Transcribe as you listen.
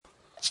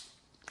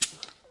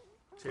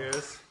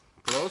Cheers.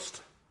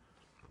 Prost.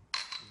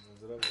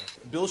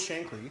 Bill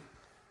Shankly,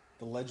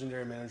 the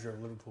legendary manager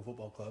of Liverpool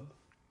Football Club,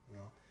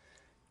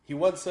 he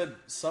once said,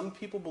 "Some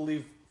people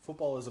believe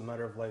football is a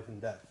matter of life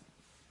and death.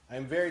 I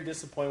am very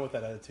disappointed with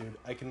that attitude.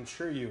 I can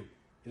assure you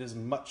it is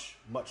much,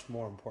 much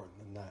more important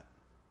than that."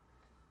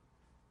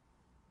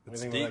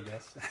 It's Anything with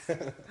that,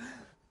 guess?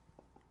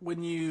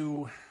 When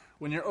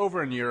you're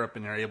over in Europe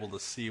and you're able to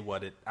see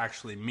what it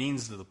actually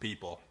means to the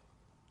people,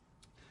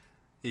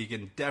 you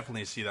can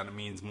definitely see that it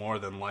means more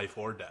than life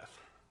or death.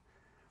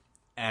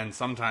 And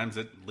sometimes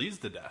it leads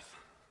to death.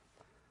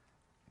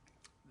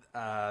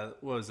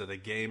 What was it, a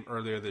game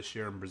earlier this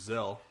year in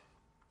Brazil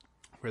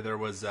where there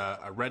was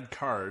a red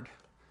card.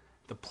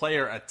 The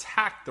player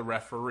attacked the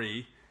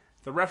referee.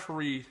 The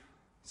referee,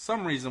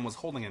 some reason, was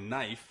holding a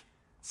knife,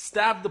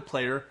 stabbed the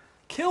player,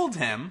 killed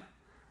him.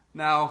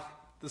 Now,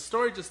 the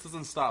story just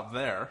doesn't stop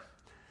there.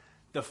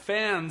 The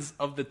fans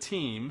of the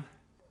team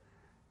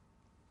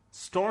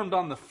stormed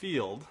on the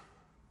field.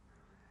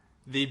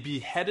 They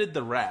beheaded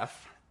the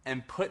ref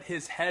and put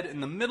his head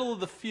in the middle of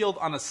the field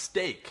on a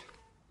stake.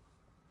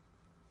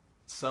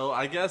 So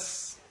I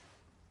guess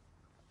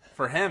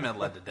for him it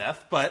led to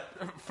death, but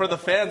for the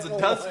fans it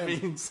does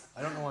means...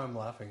 I don't know why I'm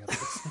laughing at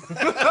this.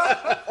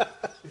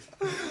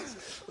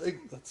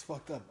 That's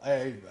fucked up.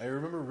 I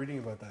remember reading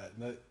about that.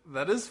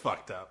 That is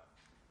fucked up.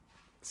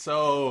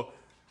 So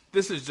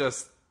this is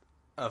just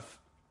a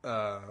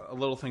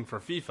little thing for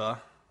FIFA.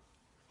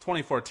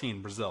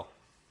 2014, Brazil.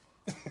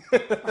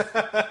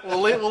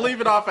 We'll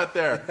leave it off at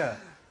there. Yeah.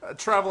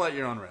 Travel at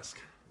your own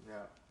risk.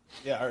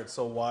 Yeah, all right,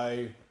 so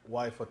why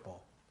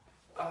football?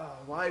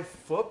 Why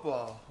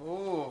football?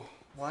 Oh,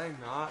 why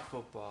not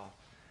football?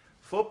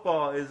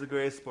 Football is the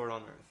greatest sport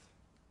on earth.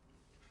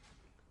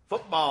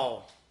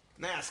 Football.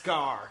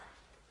 NASCAR.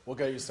 What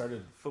got you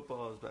started?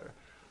 Football is better.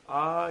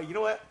 You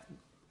know what?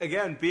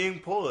 Again, being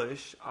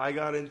Polish, I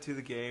got into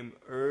the game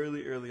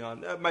early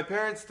on. My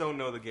parents don't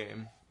know the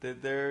game.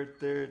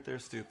 They're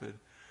stupid.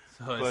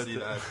 So I But, see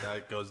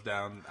that goes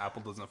down.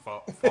 Apple doesn't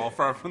fall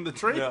far from the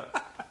tree. Yeah.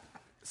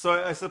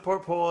 So I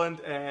support Poland,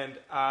 and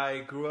I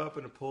grew up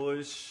in a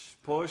Polish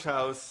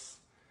house.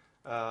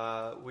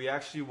 We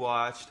actually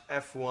watched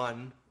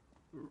F1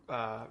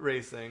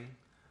 racing.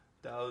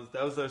 That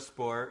was our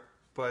sport.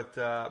 But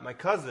my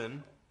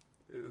cousin,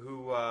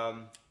 who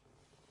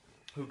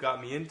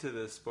got me into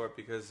this sport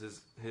because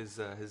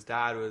his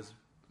dad was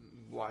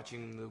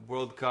watching the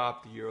World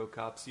Cup, the Euro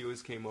Cups. He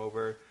always came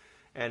over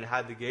and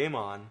had the game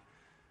on.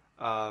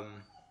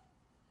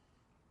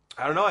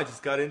 I don't know. I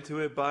just got into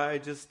it by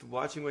just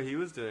watching what he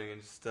was doing,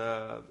 and just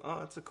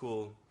it's a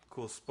cool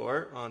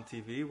sport on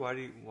TV.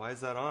 Why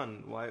is that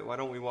on? Why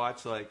don't we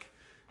watch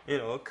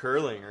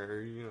curling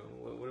or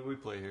what do we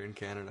play here in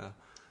Canada?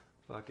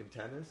 Fucking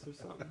tennis or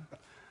something.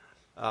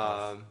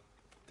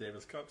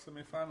 Davis Cup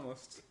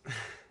semifinalists.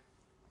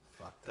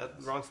 Fuck That's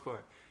the wrong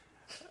sport.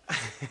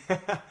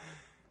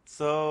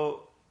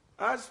 So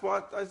I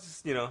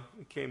just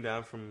it came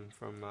down from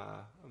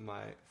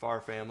my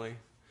far family.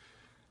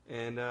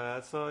 And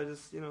so I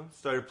just,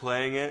 started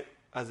playing it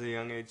as a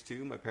young age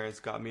too. My parents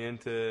got me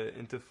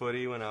into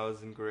footy when I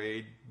was in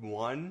grade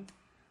 1.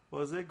 What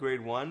was it?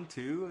 Grade 1,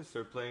 2. I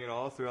started playing it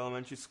all through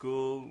elementary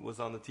school. Was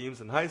on the teams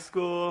in high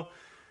school.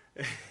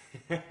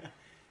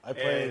 I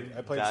played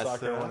that's,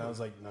 soccer when I was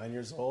like 9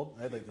 years old.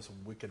 I had like this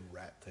wicked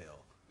rat tail.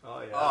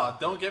 Oh yeah. Oh,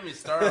 don't get me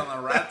started on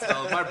the rat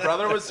tail. If my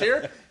brother was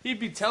here, he'd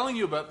be telling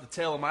you about the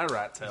tail of my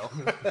rat tail.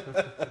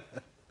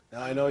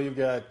 Now I know you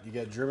got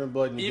German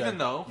blood. And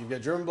you've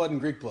got German blood and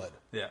Greek blood.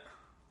 Yeah.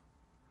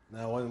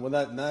 Now when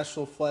that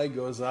national flag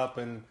goes up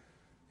and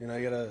you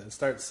gotta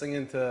start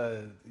singing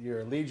to your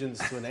allegiance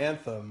to an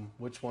anthem,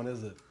 which one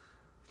is it?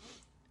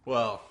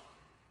 Well,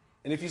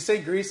 and if you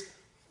say Greece,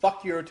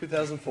 fuck Euro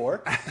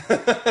 2004.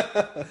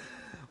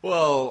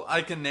 Well,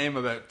 I can name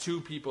about 2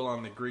 people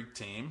on the Greek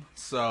team.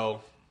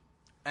 So,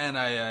 and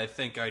I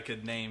think I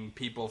could name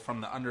people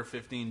from the under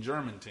 15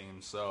 German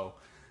team. So.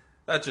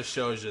 That just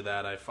shows you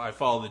that I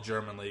follow the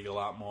German league a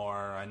lot more.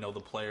 I know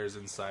the players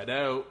inside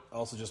out.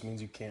 Also just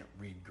means you can't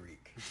read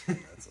Greek.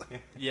 That's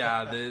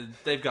Yeah,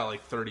 they've got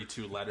like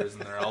 32 letters in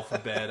their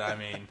alphabet. I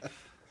mean,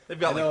 they've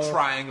got like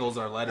triangles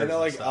or letters. I know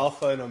like and stuff.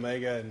 alpha and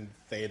omega and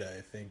theta,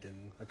 I think,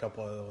 and a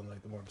couple other ones,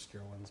 like the more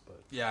obscure ones.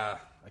 But yeah,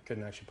 I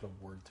couldn't actually put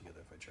a word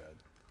together if I tried.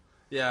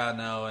 Yeah,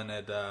 no, and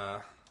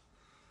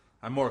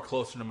I'm more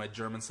closer to my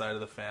German side of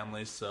the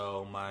family.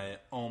 So my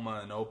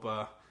Oma and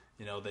Opa,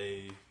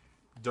 they...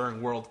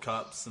 during World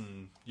Cups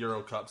and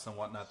Euro Cups and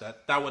whatnot,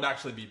 that would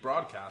actually be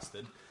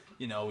broadcasted.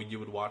 You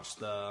would watch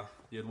the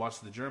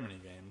Germany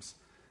games.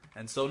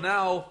 And so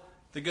now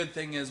the good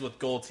thing is with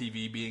Goal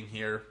TV being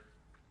here,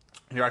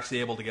 you're actually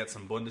able to get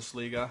some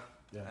Bundesliga,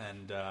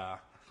 and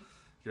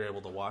you're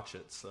able to watch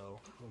it. So,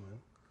 man.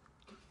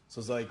 So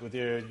it's like with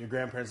your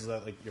grandparents, is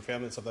that like your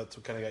family and stuff? That's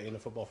what kind of got you into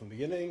football from the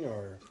beginning,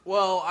 or?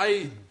 Well,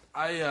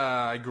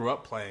 I grew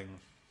up playing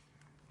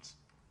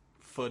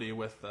footy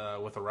with a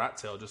rat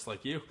tail, just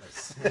like you.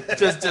 Nice.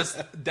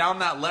 just down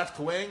that left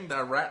wing,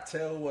 that rat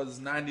tail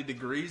was 90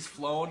 degrees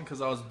flowing because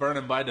I was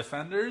burning by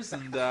defenders,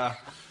 and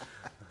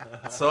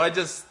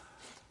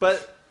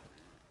But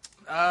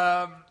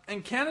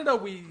in Canada,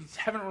 we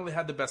haven't really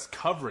had the best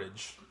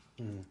coverage.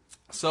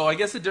 So I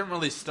guess it didn't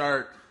really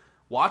start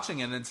watching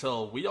it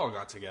until we all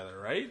got together,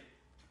 right?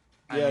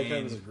 Yeah, kind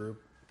of as a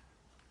group.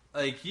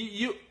 Like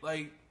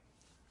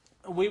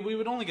we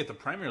would only get the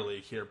Premier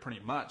League here pretty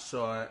much.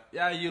 So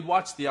yeah, you'd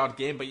watch the odd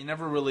game, but you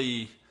never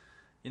really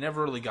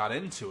got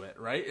into it,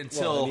 right?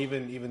 Until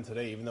and even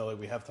today, even though like,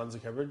 we have tons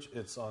of coverage,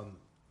 it's on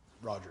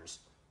Rogers.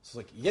 So it's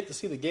like you get to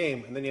see the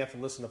game, and then you have to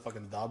listen to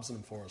fucking Dobson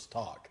and Forrest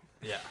talk.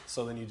 Yeah.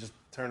 So then you just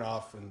turn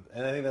off, and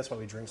I think that's why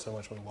we drink so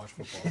much when we watch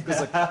football, because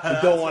like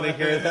we don't want to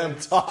hear them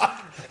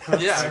talk.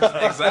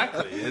 Yeah,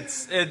 exactly.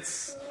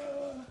 It's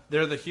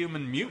they're the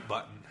human mute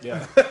button.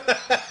 Yeah.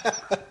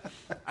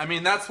 I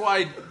mean, that's why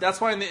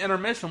in the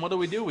intermission, what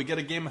do? We get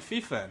a game of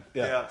FIFA in.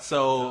 Yeah.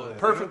 So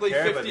perfectly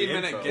care about the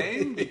 15-minute info.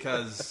 game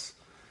because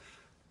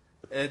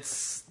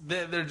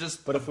they're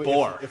just But if we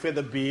bore. if we had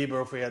the Beeb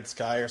or if we had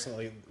Sky or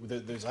something,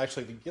 there's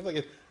actually you have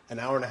like an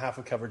hour and a half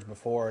of coverage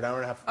before, an hour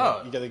and a half.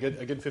 Oh. You get a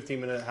good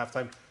 15-minute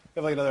halftime. You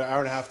have like another hour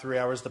and a half, 3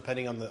 hours,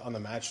 depending on the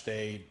match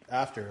day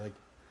after. Like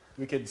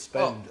we could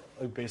spend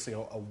like,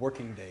 basically a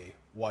working day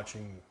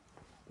watching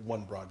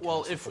one broadcast.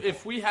 Well, of football.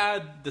 if we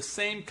had the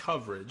same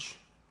coverage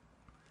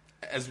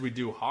as we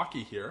do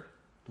hockey here,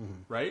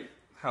 right?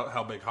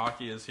 How big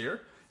hockey is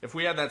here. If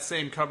we had that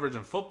same coverage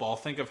in football,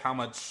 think of how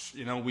much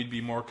we'd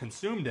be more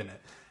consumed in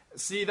it.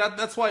 See,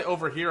 that's why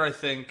over here I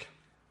think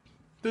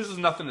this is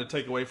nothing to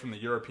take away from the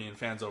European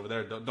fans over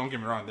there. Don't get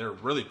me wrong; they're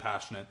really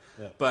passionate.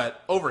 Yeah.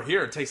 But over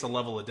here, it takes a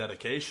level of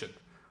dedication.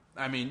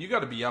 I mean, you got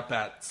to be up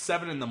at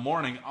 7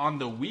 a.m. on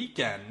the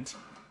weekend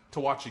to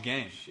watch a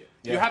game.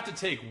 Yeah. You have to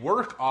take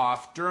work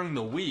off during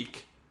the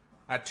week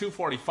at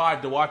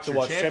 2:45 to watch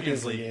your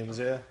Champions League games.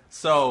 Yeah.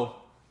 So,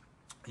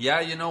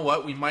 yeah, you know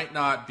what? We might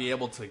not be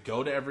able to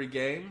go to every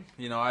game.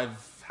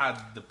 I've had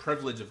the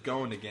privilege of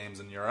going to games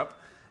in Europe,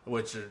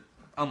 which are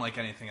unlike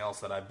anything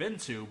else that I've been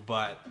to.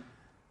 But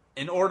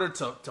in order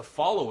to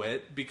follow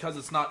it, because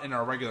it's not in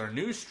our regular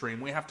news stream,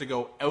 we have to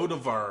go out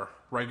of our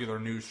regular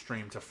news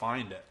stream to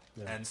find it.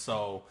 Yeah. And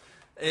so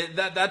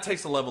that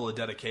takes a level of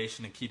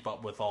dedication to keep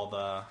up with all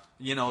the,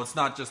 it's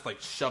not just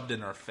like shoved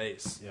in our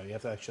face. Yeah, you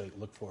have to actually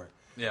look for it.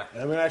 Yeah.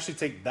 And I'm gonna actually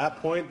take that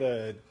point,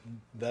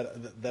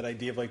 that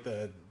idea of like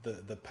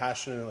the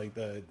passion and like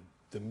the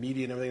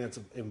media and everything that's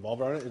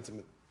involved around it,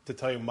 to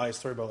tell you my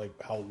story about like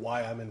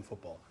why I'm in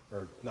football,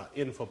 or not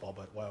in football,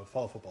 but why I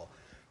follow football.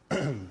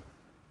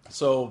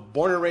 So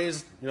born and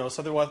raised,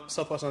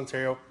 Southwest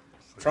Ontario,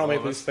 Toronto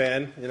Maple Leafs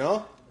fan,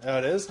 how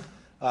it is.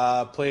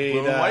 Played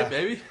Blue and white,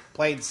 baby.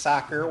 Played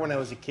soccer when I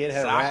was a kid.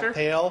 Had Soccer? a rat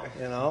tail,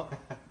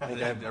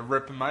 They're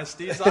ripping my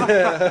steeds off.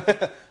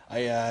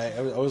 I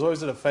was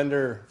always a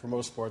defender for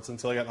most sports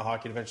until I got into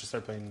hockey and eventually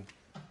started playing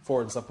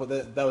forward and stuff.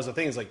 But that was the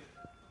thing, is like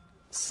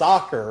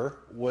soccer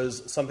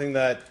was something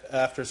that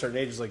after a certain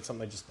age is like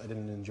something I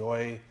didn't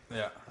enjoy.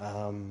 Yeah.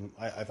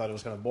 I thought it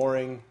was kind of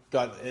boring.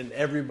 And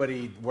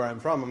everybody where I'm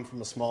from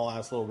a small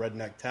ass little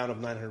redneck town of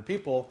 900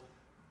 people.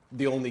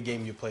 The only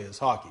game you play is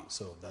hockey,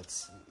 so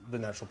that's the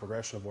natural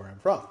progression of where I'm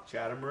from.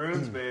 Chatham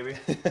Maroons, baby.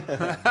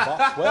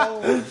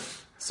 Well,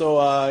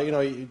 so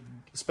you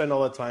spend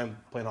all that time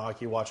playing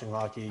hockey, watching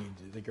hockey.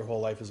 Like your whole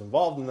life is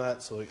involved in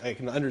that. So I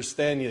can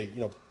understand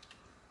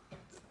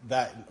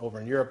that over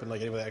in Europe, and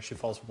like anybody that actually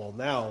follows football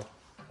now,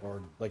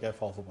 or like I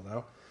follow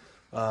football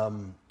now.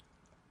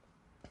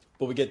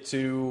 But we get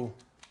to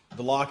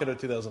the lockout of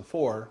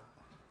 2004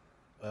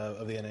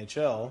 of the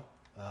NHL.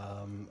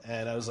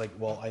 And I was like,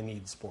 well, I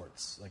need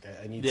sports. Like,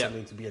 I need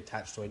something to be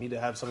attached to. I need to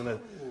have something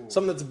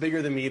that's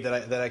bigger than me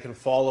that I can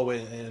follow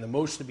and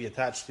emotionally be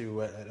attached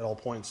to at all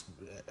points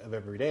of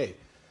every day.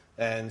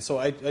 And so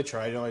I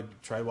tried. I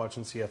tried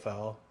watching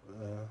CFL.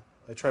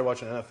 I tried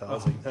watching NFL. I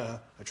was like, nah.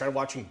 I tried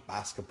watching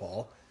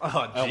basketball.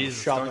 Oh,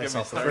 Jesus! Shot Don't get me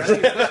myself the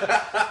started.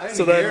 I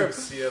didn't hear of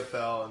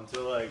CFL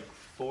until like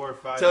 4 or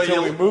 5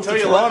 Until we moved to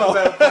you Toronto.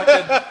 live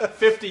about fucking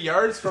 50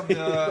 yards from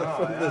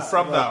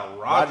the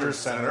Rogers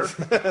Center,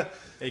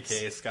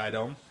 aka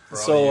Skydome,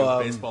 for all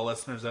you baseball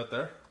listeners out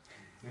there.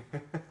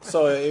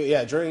 So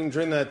yeah, during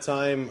that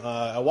time,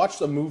 I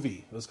watched a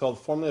movie. It was called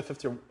Formula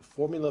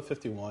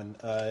 51.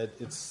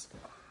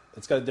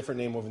 It's got a different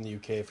name over in the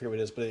UK. I forget what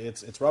it is, but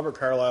it's Robert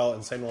Carlyle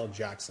and Samuel L.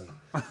 Jackson.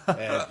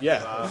 And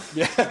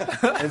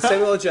and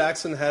Samuel L.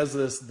 Jackson has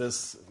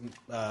this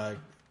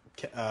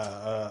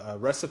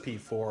recipe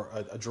for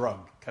a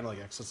drug, kind of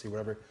like ecstasy,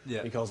 whatever.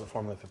 Yeah. He calls it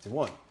Formula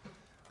 51.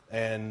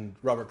 And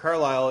Robert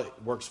Carlyle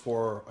works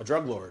for a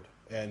drug lord,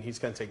 and he's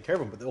kind of taking care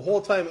of him. But the whole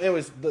time,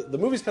 anyways, the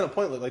movie's kind of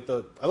pointless.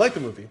 I like the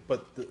movie,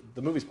 but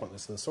the movie's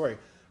pointless in the story.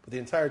 But the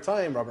entire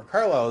time, Robert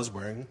Carlyle is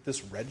wearing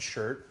this red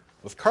shirt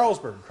with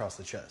Carlsberg across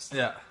the chest.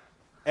 Yeah.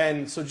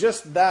 And so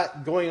just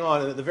that going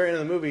on, and at the very end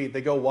of the movie,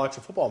 they go watch a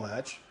football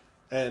match,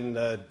 and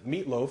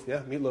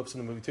Meatloaf's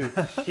in the movie too.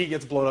 He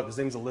gets blown up. His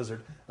name's a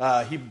lizard.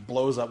 He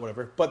blows up,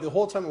 whatever. But the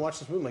whole time I watch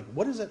this movie, I'm like,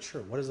 what is that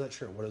shirt? What is that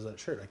shirt? What is that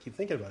shirt? I keep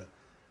thinking about it.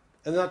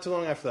 And not too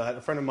long after that,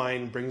 a friend of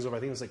mine brings over,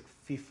 I think it was like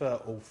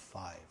FIFA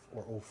 05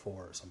 or 04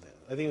 or something.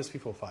 I think it was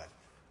FIFA 05.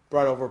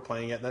 brought over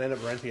playing it, and then I ended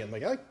up renting it. I'm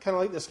like, I kind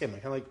of like this game. I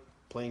kind of like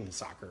playing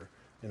soccer,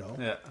 you know.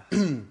 Yeah.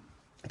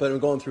 But I'm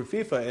going through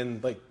FIFA,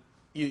 and like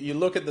you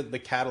look at the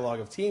catalog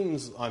of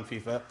teams on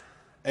FIFA,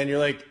 and you're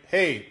like,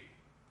 hey,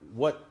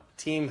 what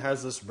team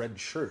has this red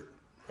shirt?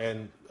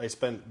 And I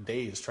spent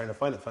days trying to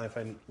find it. Finally,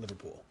 find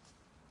Liverpool.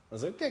 I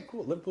was like, okay,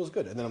 cool, Liverpool's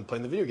good. And then I'm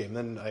playing the video game.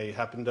 Then I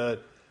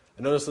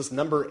noticed this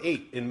number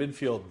 8 in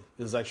midfield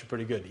is actually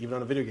pretty good, even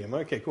on a video game.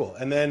 Okay, cool.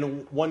 And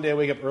then one day I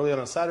wake up early on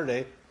a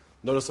Saturday,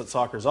 notice that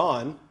soccer's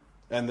on,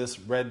 and this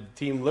red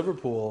team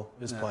Liverpool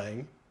is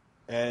playing.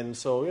 And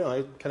so, you know,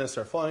 I kind of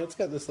start following. It's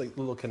got this like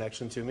little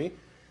connection to me.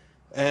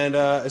 And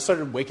I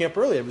started waking up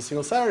early every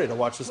single Saturday to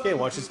watch this game.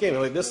 And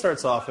like this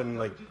starts off in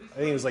like, I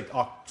think it was like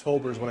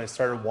October is when I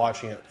started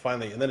watching it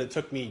finally. And then it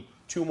took me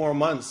 2 more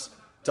months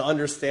to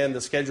understand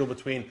the schedule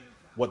between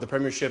what the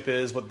Premiership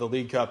is, what the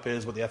League Cup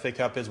is, what the FA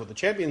Cup is, what the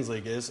Champions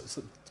League is.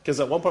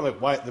 Because at one point I'm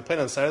like, why? They're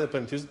playing on Saturday, they're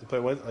playing Tuesday, they're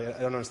playing Wednesday. Like,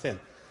 I don't understand.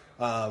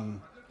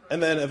 And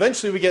then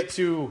eventually we get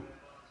to,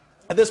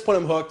 at this point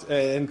I'm hooked.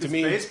 And to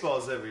me,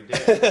 baseball's every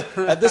day.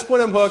 at this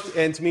point I'm hooked.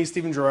 And to me,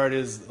 Steven Gerrard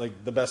is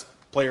like the best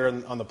player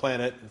on the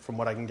planet, from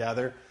what I can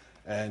gather,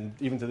 and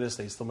even to this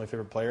day, he's still my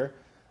favorite player.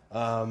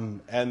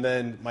 And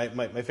then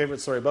my favorite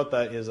story about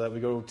that is that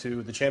we go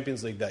to the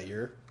Champions League that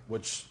year,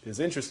 which is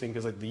interesting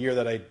because like the year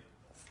that I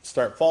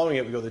start following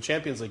it, we go to the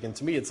Champions League, and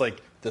to me, it's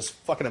like this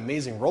fucking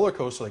amazing roller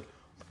coaster. Like,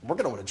 we're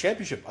gonna win a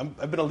championship.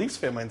 I've been a Leafs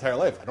fan my entire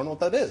life. I don't know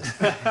what that is.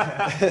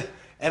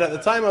 And at the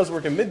time, I was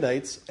working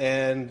midnights,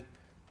 and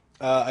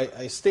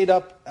I stayed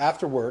up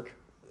after work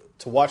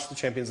to watch the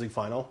Champions League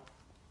final.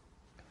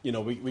 You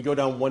know, we go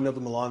down 1-0 to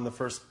Milan in the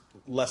first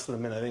less than a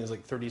minute. I think it was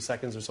like 30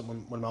 seconds or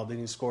something when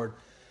Maldini scored.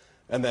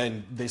 And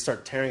then they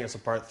start tearing us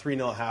apart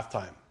 3-0 at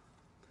halftime.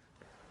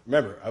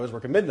 Remember, I was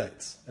working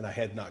midnights, and I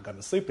had not gotten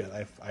to sleep yet.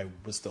 I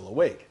was still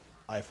awake.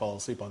 I fall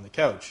asleep on the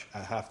couch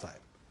at halftime.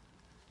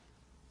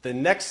 The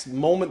next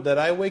moment that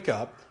I wake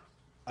up,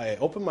 I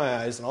open my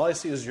eyes, and all I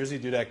see is Jerzy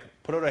Dudek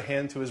put out a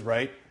hand to his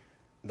right,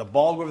 the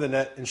ball go over the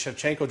net, and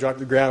Shevchenko dropped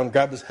to the ground,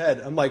 grabbed his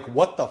head. I'm like,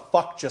 what the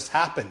fuck just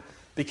happened?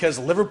 Because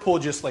Liverpool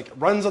just like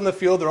runs on the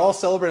field, they're all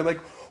celebrating. I'm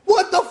like,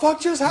 what the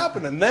fuck just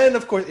happened? And then,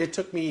 of course, it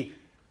took me,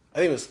 I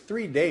think it was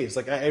 3 days.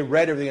 Like I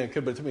read everything I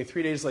could, but it took me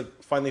 3 days to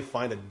like finally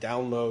find a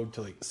download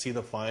to like see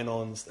the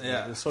final. And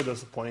it was so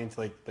disappointing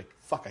to like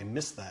fuck, I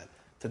missed that,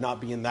 to not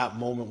be in that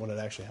moment when it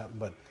actually happened.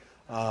 But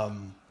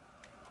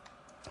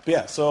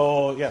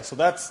so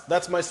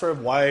that's my story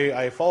of why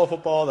I follow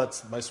football.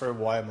 That's my story of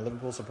why I'm a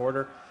Liverpool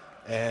supporter.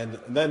 And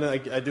then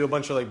I do a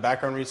bunch of like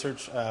background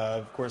research.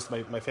 Of course,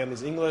 my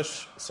family's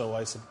English, so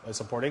I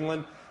support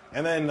England.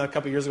 And then a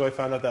couple of years ago, I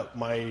found out that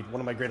one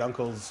of my great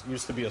uncles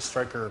used to be a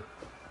striker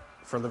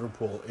for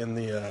Liverpool in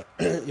the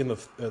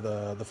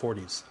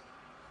 40s.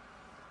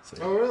 So,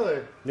 Oh,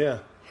 really? yeah,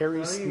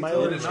 Harry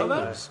Smiler didn't know that?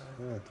 Chambers.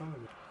 Yeah. All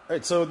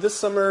right, so this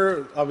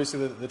summer,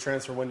 obviously the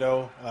transfer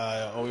window,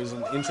 always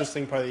an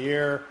interesting part of the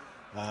year.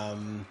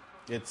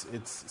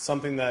 It's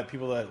something that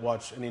people that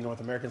watch any North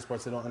American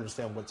sports, they don't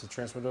understand what's a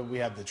transfer window. We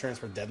have the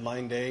transfer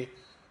deadline day,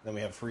 then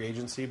we have free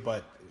agency,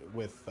 but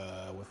with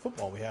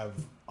football, we have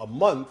a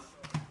month,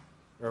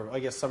 or I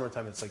guess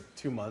summertime it's like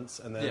 2 months,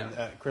 and then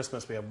at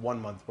Christmas we have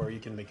 1 month where you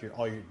can make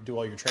all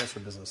your transfer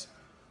business.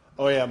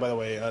 Oh yeah, by the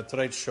way,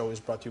 tonight's show is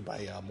brought to you by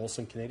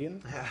Molson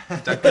Canadian.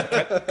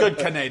 Good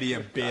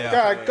Canadian beer.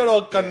 Yeah, good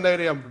old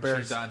Canadian beer.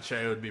 I'm sure Don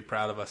Cherry would be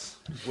proud of us.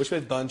 Which way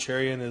Don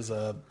Cherian is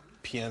a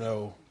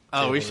piano.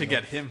 Oh, we should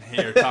get him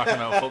here talking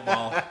about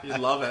football. You'd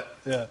love it.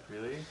 Yeah.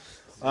 Really?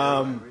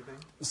 Everything?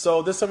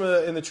 So this summer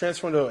in the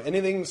transfer window,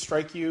 anything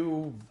strike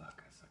you?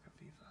 Fuck, I suck at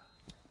FIFA.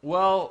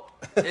 Well,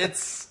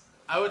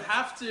 I would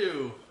have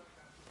to.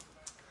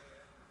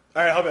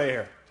 All right, how about you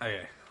here?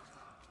 Okay.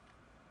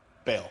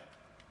 Bale.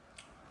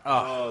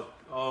 Oh,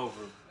 over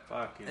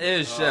fucking.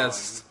 It's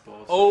just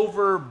bullshit.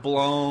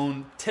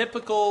 overblown,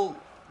 typical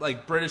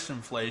like British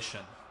inflation.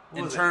 What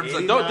In was it, terms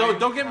of 89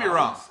 don't get me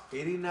wrong, pounds?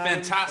 89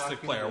 fantastic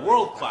fucking player, million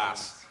world pounds.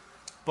 class.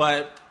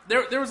 But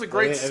there was a I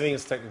great think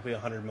it's technically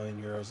 100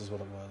 million euros is what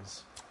it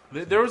was.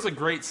 there was a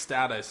great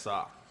stat I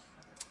saw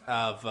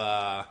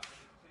of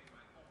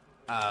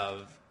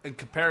in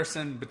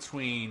comparison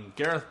between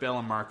Gareth Bale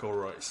and Marco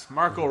Reus.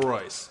 Marco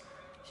Reus,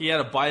 he had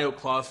a buyout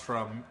clause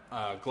from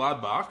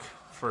Gladbach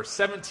for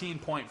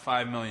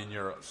 17.5 million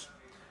euros,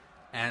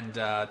 and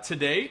to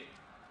date,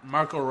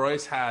 Marco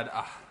Reus had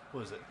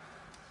what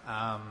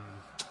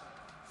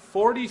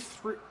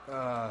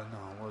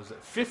was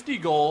it? 50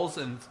 goals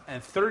and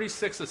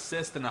 36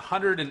 assists in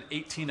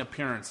 118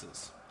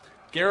 appearances.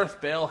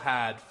 Gareth Bale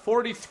had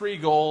 43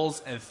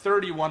 goals and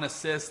 31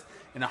 assists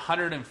in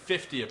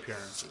 150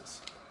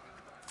 appearances.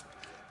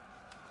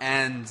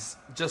 And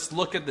just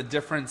look at the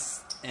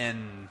difference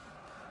in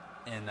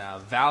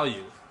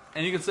value.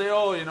 And you can say,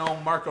 oh, you know,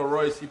 Marco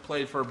Reus, he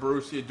played for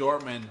Borussia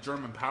Dortmund,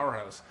 German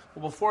powerhouse.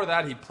 Well, before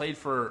that, he played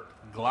for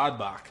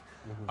Gladbach,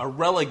 a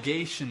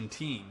relegation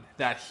team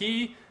that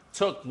he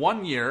took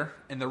 1 year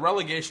in the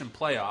relegation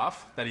playoff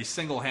that he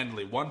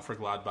single-handedly won for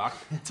Gladbach,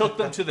 took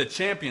them to the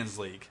Champions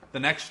League the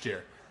next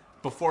year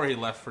before he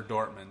left for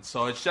Dortmund.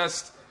 So it's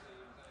just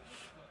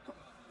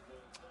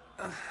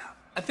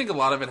I think a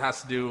lot of it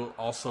has to do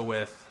also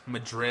with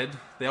Madrid.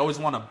 They always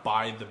want to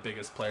buy the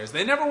biggest players.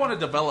 They never want to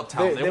develop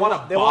talent. They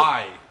want to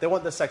buy. They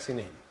want the sexy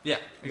name. Yeah,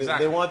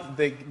 exactly.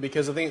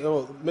 Because I think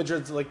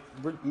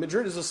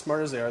Madrid is as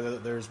smart as they are.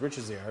 They're as rich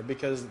as they are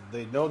because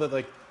they know that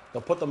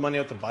they'll put the money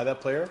out to buy that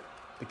player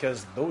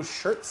because those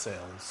shirt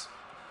sales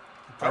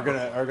are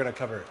gonna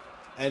cover it.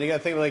 And you got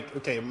to think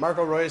okay,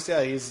 Marco Reus,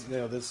 he's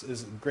this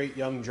is a great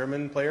young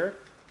German player,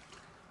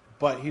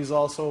 but he's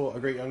also a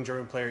great young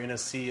German player in a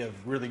sea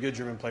of really good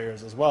German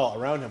players as well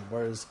around him.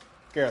 Whereas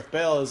Gareth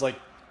Bale is like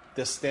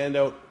this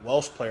standout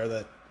Welsh player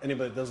that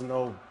anybody that doesn't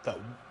know that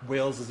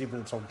Wales is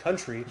even its own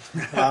country.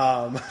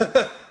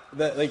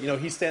 That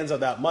he stands out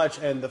that much,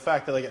 and the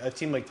fact that a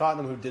team like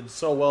Tottenham who did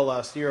so well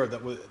last year,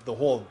 that the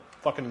whole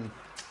fucking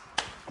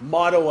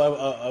motto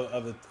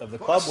of the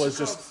club was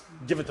just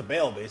give it to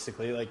Bale,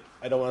 basically.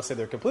 I don't want to say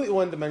they're completely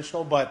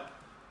one-dimensional, but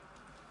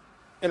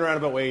in a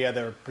roundabout way,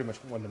 they were pretty much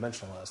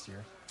one-dimensional last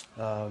year.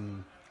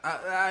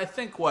 I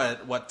think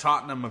what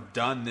Tottenham have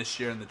done this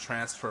year in the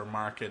transfer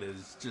market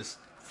is just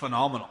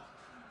phenomenal.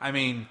 I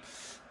mean,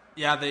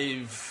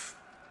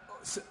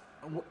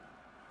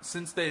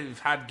 since they've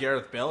had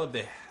Gareth Bale,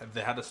 have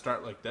they had to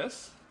start like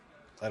this?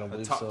 I don't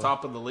believe so.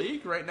 Top of the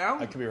league right now?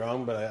 I could be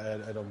wrong, but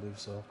I don't believe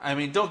so. I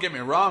mean, don't get me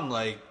wrong.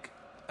 A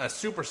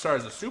superstar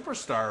is a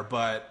superstar,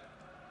 but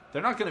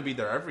they're not going to be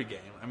there every game.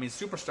 I mean,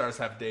 superstars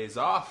have days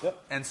off.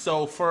 Yep. And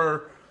so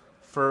for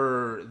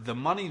the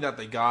money that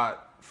they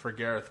got for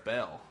Gareth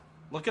Bale,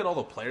 look at all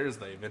the players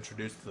they've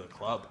introduced to the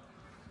club.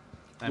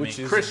 Which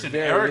is Christian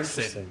very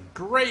Eriksen, interesting.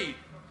 great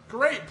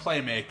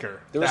playmaker.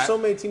 There were so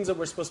many teams that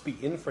were supposed to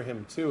be in for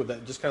him too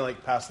that just kind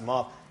of passed him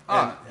off.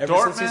 And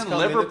Dortmund, since he's come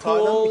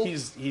Liverpool. into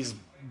Tottenham, he's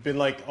been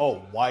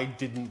why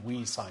didn't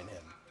we sign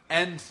him?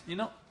 And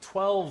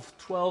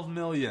 12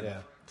 million. Yeah.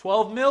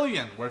 12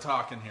 million we're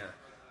talking here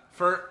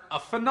for a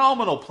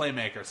phenomenal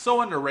playmaker, so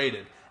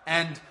underrated.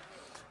 And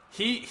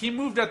he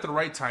moved at the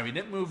right time. He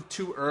didn't move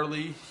too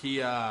early. He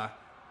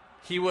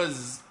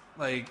was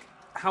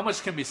how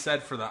much can be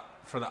said for the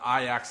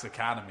Ajax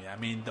academy? I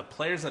mean, the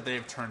players that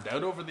they've turned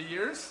out over the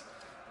years,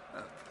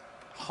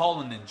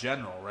 Holland in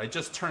general, right?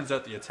 Just turns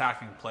out the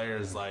attacking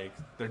players,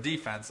 their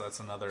defense.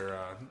 That's another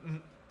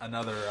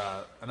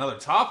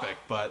topic,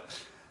 but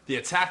the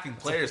attacking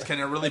players can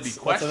really be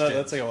questioned.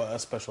 That's a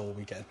special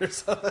weekend or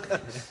something.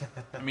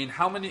 I mean,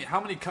 how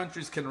many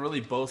countries can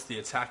really boast the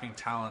attacking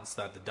talents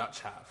that the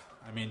Dutch have?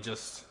 I mean,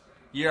 just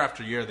year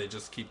after year, they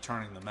just keep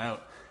turning them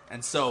out.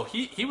 And so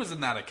he was in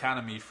that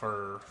academy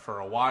for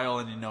a while,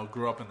 and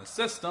grew up in the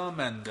system,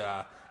 and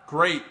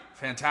great,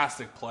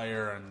 fantastic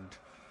player, and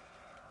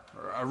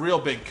a real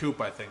big coup,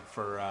 I think,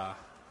 for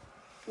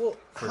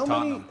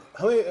Tottenham.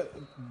 How many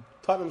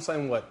Tottenham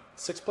signed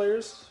 6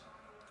 players?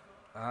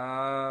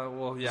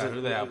 Who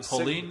do they have?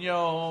 Six-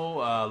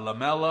 Paulinho,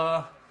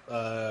 Lamela,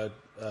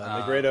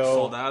 Negredo,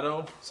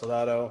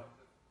 Soldado,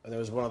 and there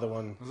was one other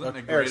one. Was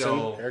it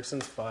Negredo?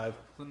 Eriksen's 5.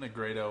 Wasn't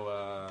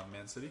Negredo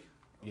Man City?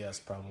 Yes,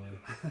 probably.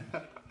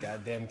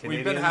 Goddamn Canadians.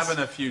 We've been having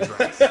a few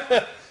drinks.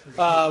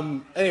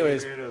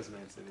 Anyways, Negredo's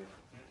Man City.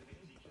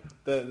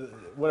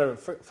 whatever.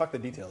 Fuck the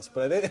details,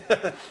 but I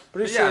think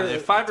pretty sure they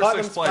have 5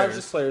 or 6 players. 5 or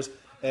 6 players,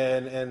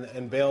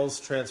 and Bale's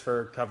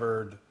transfer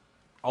covered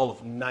All of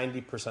them.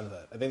 90% of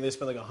that. I think they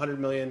spent £100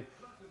 million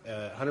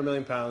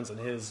pounds, and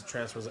his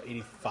transfer was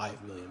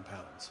 £85 million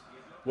pounds.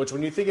 Which,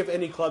 when you think of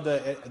any club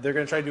that they're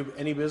going to try to do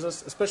any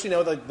business, especially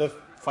now with the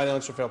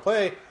financial fair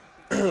play,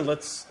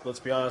 let's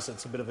be honest,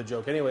 it's a bit of a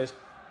joke, anyways.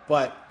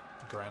 But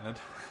Granted.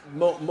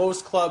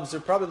 most clubs are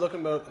probably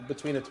looking about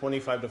between a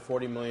 $25 to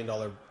 $40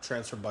 million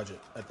transfer budget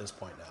at this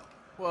point now.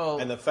 Well,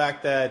 And the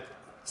fact that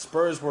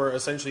Spurs were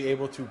essentially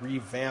able to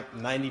revamp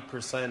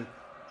 90%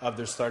 of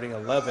their starting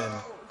 11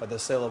 by the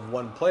sale of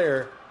one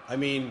player, I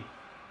mean,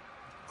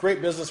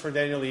 great business for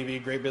Daniel Levy,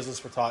 great business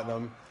for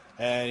Tottenham.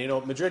 And,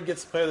 Madrid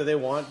gets the player that they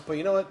want, but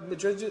you know what?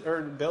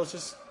 Bale's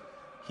just,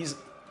 he's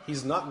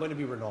not going to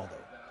be Ronaldo.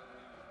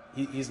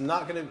 He's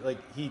not going to,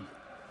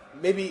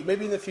 maybe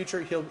in the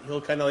future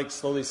he'll kind of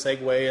slowly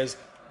segue as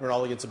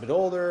Ronaldo gets a bit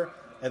older,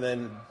 and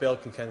then Bale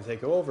can kind of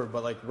take over.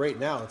 But right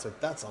now, it's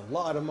that's a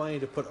lot of money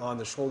to put on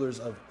the shoulders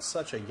of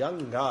such a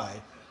young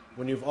guy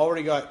when you've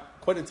already got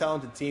quite a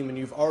talented team, and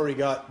you've already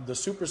got the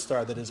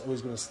superstar that is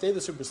always going to stay the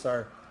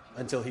superstar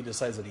until he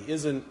decides that he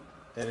isn't,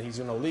 and he's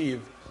going to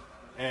leave,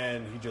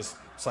 and he just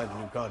signed a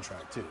new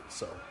contract too.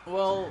 So,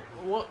 well,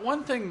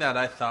 one thing that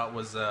I thought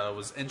was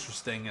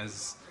interesting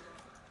is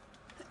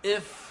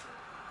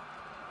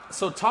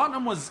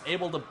Tottenham was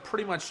able to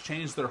pretty much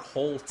change their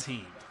whole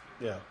team.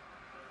 Yeah.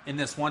 In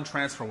this one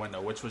transfer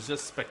window, which was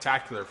just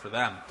spectacular for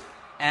them.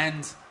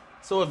 And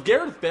so if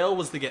Gareth Bale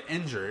was to get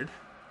injured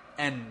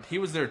and he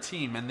was their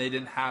team and they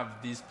didn't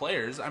have these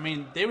players, I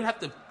mean, they would have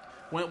to,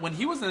 when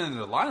he wasn't in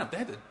their lineup, they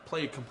had to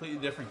play a completely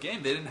different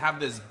game. They didn't have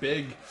this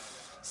big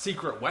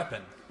secret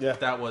weapon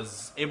that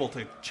was able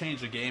to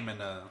change a game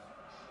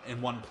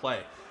in one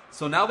play.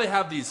 So now they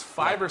have these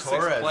 5 or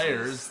 6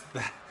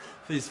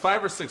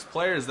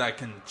 players that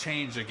can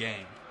change a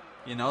game.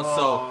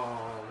 So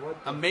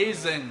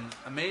amazing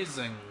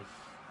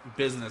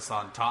business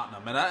on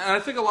Tottenham, and I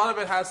think a lot of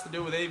it has to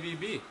do with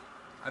AVB.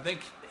 I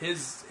think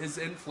his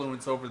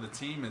influence over the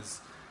team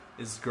is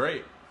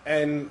great.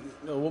 And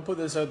we'll put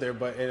this out there,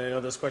 and I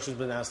know this question's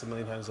been asked a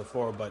million times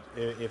before, but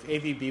if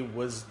AVB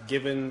was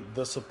given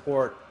the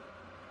support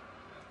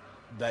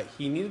that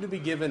he needed to be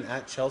given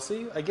at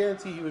Chelsea, I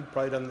guarantee he would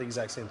probably done the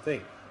exact same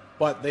thing.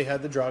 But they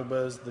had the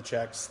Drogbas, the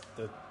Czechs,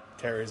 the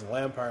Terrys, and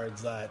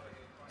Lampards that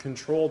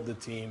controlled the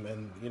team,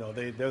 and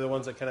they're the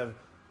ones that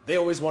they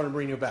always wanted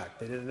Mourinho back.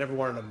 They never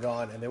wanted him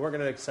gone, and they weren't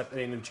going to accept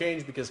any new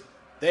change because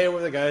they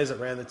were the guys that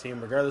ran the team,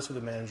 regardless who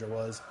the manager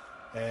was.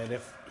 And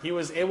if he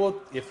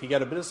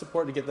got a bit of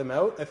support to get them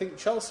out, I think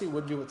Chelsea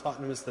would be what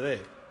Tottenham is today.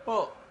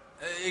 Well,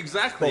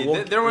 exactly.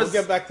 But we'll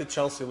get back to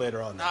Chelsea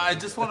later on. I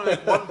just want to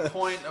make one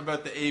point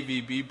about the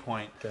AVB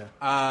point. Okay.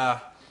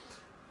 I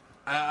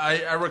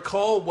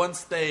recall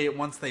once they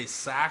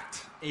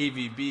sacked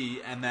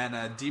AVB and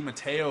then Di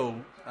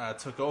Matteo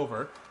took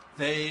over,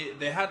 they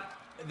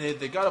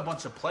got a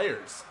bunch of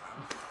players.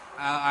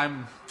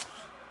 I'm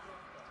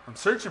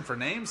searching for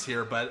names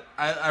here, but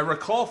I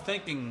recall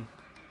thinking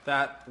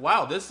that,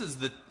 wow, it was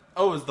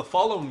the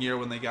following year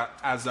when they got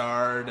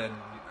Hazard and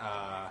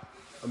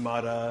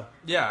Amada.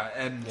 Yeah,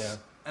 and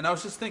I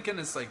was just thinking,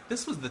 it's like,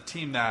 this was the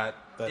team that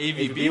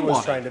AVB was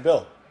wanted. trying to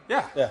build.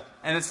 Yeah. Yeah.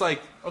 And it's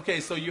like, okay,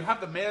 so you have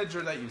the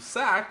manager that you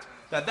sacked,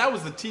 that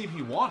was the team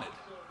he wanted.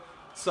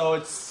 So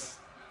it's,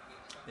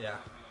 yeah.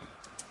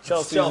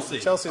 Chelsea.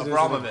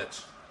 Abramovich.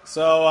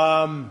 So,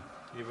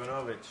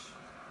 Ivanovic.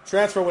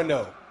 transfer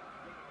window.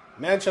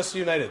 Manchester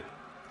United.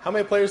 How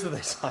many players did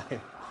they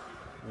sign?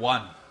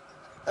 One.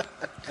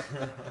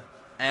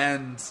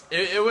 And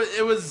it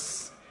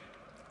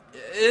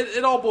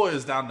all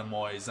boils down to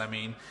Moyes. I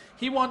mean,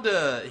 he wanted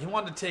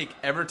to take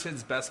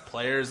Everton's best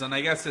players, and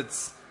I guess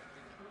it's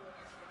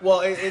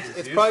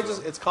it's probably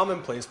it's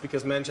commonplace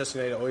because Manchester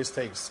United always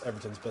takes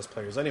Everton's best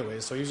players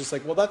anyways. So he's just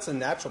like, well, that's a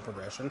natural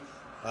progression.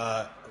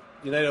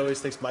 United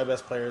always takes my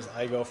best players.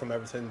 I go from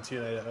Everton to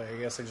United. I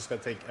guess I just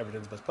got to take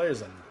Everton's best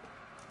players then.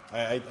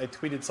 I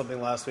tweeted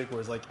something last week where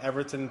it's like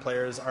Everton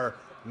players are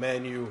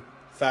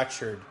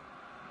manufactured.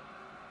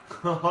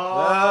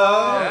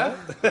 Yeah.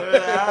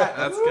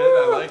 That's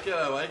good.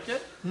 I like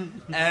it.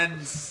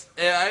 And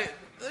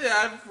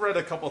I've read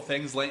a couple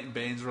things. Leighton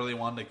Baines really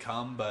wanted to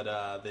come,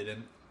 but they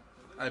didn't.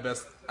 I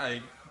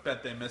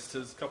bet they missed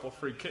his couple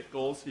free kick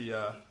goals.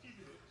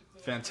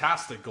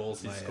 Fantastic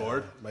goals he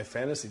scored. My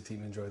fantasy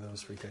team enjoyed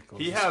those free kick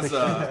goals. He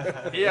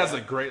has a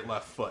great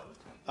left foot.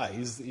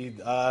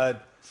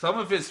 Some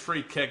of his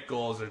free kick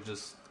goals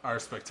are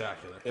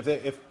spectacular.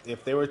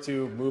 If they were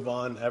to move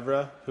on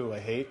Evra, who I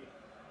hate,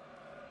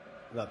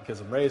 not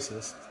because I'm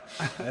racist,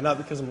 and not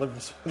because I'm a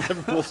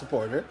Liverpool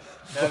supporter,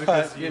 Not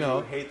because you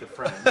hate the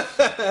French.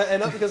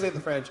 and not because I hate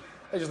the French.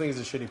 I just think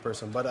he's a shitty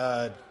person.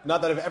 But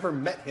not that I've ever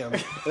met him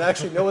and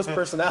actually know his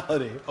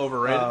personality.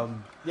 Overrated?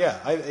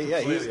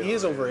 He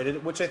is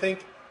overrated, which I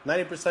think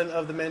 90%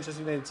 of the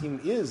Manchester United team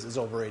is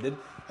overrated.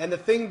 And the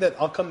thing that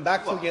I'll come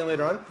back to again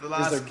later on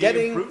is they're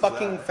getting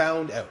fucking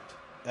found out.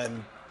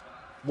 And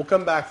we'll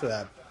come back to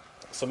that.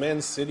 So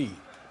Man City,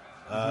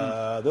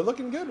 they're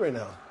looking good right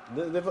now.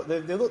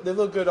 They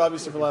look good,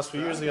 obviously, for the last few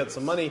years. They got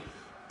some money.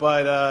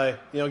 But,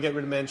 get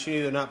rid of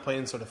Mancini. They're not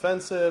playing so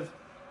defensive.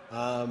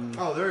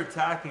 They're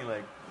attacking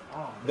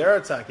They're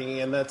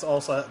attacking, and that's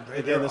also,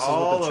 again, this is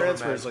with the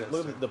transfers. Like,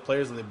 look at the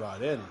players that they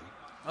brought in.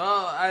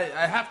 Well,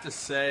 I have to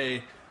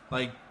say,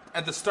 like,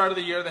 at the start of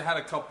the year, they had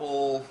a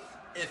couple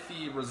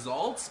iffy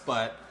results,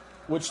 but...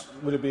 Which,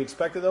 would it be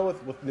expected, though,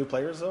 with new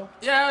players, though?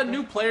 Yeah,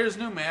 new players,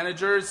 new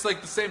manager. It's like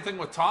the same thing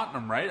with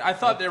Tottenham, right? I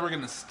thought they were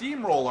going to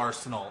steamroll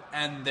Arsenal,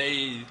 and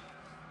they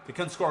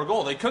couldn't score a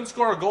goal. They couldn't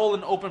score a goal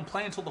in open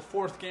play until the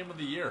fourth game of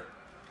the year,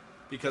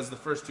 because the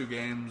first two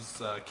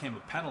games came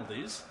with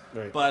penalties.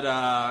 Right. But,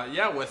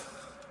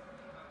 with...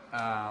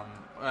 I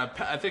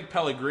think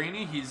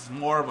Pellegrini, he's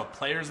more of a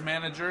player's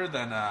manager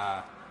than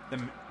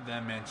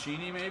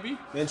Mancini, maybe.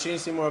 Mancini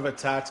seemed more of a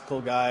tactical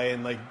guy,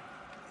 and like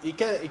he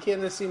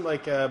kind of seemed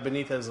like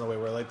Benitez in a way,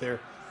 where like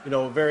they're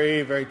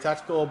very very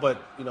tactical,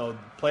 but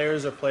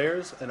players are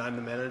players, and I'm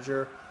the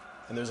manager,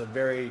 and there's a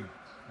very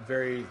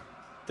very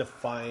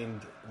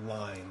defined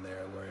line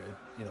there where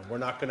we're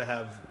not going to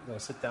have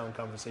sit down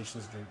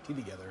conversations, drink tea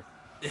together.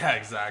 Yeah,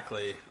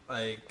 exactly.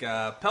 Like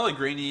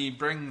Pellegrini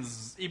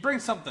brings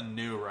something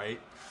new,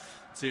 right,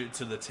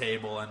 to the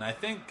table, and I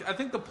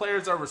think the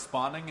players are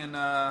responding in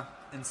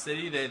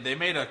City. They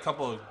made a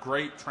couple of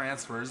great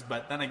transfers,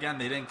 but then again,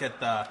 they didn't get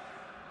the.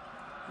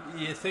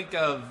 You think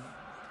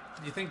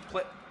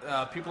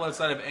people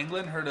outside of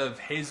England heard of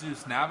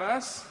Jesus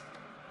Navas?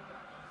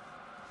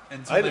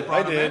 I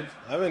did.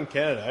 I'm in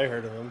Canada. I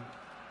heard of him,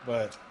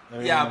 but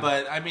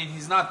but I mean,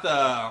 he's not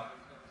the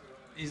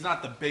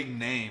big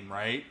name,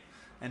 right?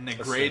 And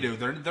Negredo,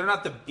 they're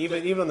not the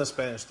even on the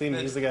Spanish team.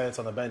 He's the guy that's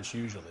on the bench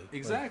usually.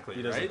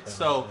 Exactly, right?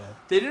 So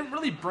they didn't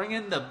really bring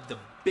in the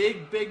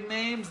big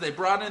names. They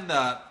brought in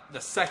the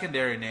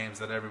secondary names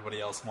that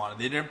everybody else wanted.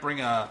 They didn't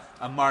bring a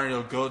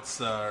Mario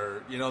Götze,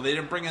 or they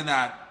didn't bring in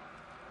that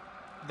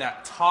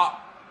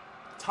top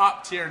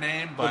top tier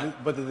name,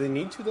 But do they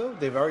need to though?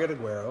 They've already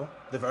got Aguero.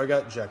 They've already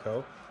got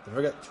Dzeko. They've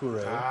already got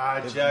Toure.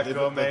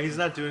 Dzeko, man, he's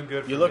not doing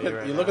good. You look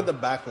at the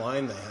back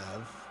line they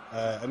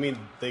have. I mean,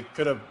 they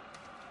could have.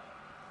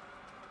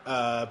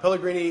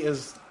 Pellegrini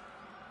is.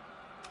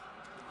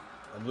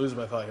 I'm losing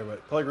my thought here,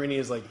 but Pellegrini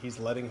is like he's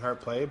letting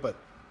Hart play, but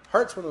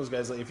Hart's one of those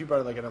guys. Like if you brought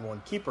in like a number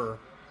one keeper,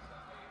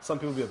 some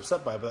people would be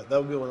upset by it, but that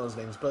would be one of those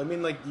names. But I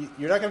mean, like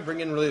you're not going to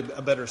bring in really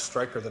a better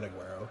striker than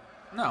Aguero.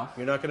 no.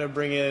 You're not going to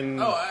bring in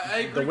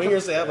I the agree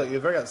wingers they have. Like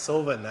you've already got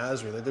Silva and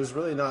Nasri. Like there's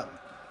really not.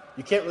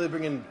 You can't really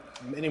bring in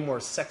any more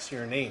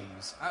sexier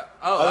names.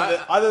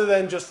 Other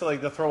than just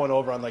to throw one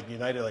over on like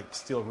United, like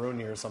Steel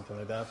Rooney or something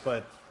like that.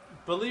 But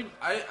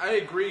I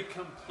agree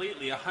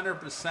completely,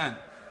 100%,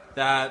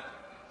 that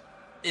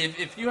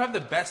if you have the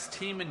best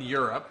team in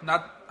Europe,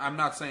 I'm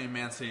not saying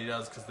Man City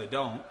does because they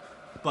don't,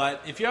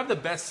 but if you have the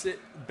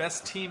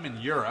best team in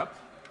Europe,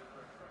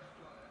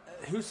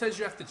 who says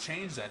you have to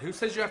change that? Who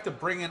says you have to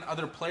bring in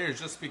other players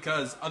just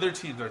because other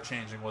teams are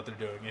changing what they're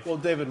doing? Well,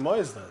 David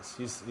Moyes does.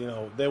 He's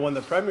they won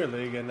the Premier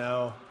League and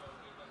now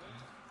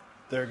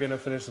they're going to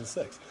finish in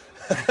sixth.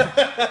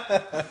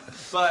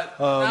 But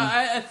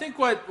I think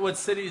what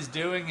City's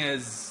doing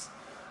is,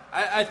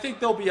 I think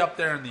they'll be up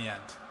there in the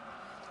end.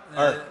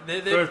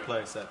 Third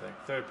place, I think.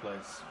 Third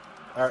place.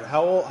 All right,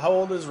 how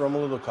old is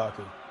Romelu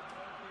Lukaku?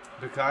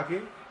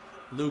 Lukaku?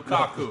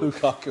 Lukaku.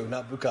 Lukaku,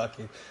 not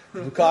Bukaki.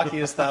 Bukaki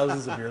is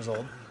thousands of years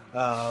old.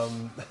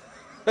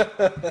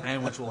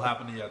 And which will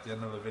happen to you at the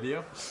end of the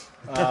video.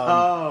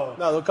 No,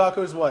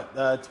 Lukaku is what?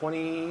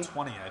 20?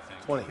 20, I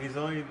think. 20. He's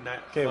only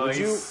Okay, would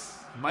you?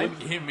 Might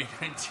be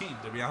 19,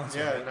 to be honest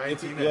with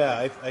you. 19.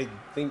 I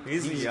think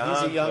He's a he's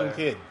young a young player.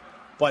 kid.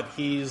 But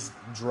he's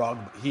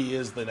Drogba. He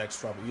is the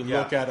next Drogba. You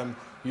look at him,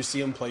 you see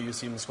him play, you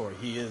see him score.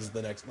 He is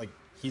the next,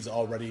 he's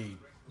already...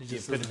 He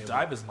just the doesn't epitome of-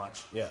 dive as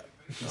much. Yeah.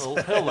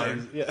 He'll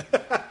learn. Yeah.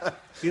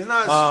 He's not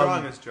as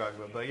strong as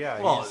Drogba, but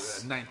yeah. Well,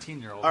 he's, a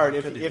 19-year-old. All right,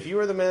 if you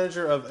were the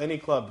manager of any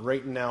club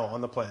right now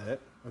on the planet,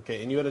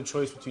 okay, and you had a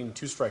choice between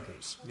two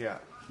strikers, yeah.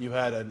 you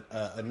had a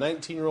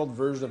 19-year-old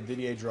version of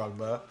Didier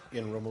Drogba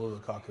in Romelu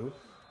Lukaku,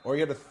 or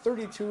you had a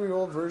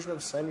 32-year-old version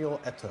of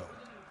Samuel Eto'o.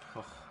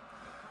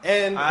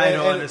 And I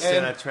don't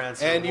understand that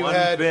transfer And you one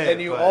had, bit,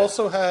 and you but-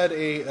 also had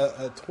a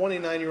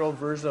 29-year-old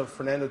version of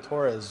Fernando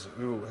Torres,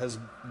 who has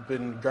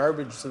been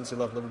garbage since he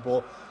left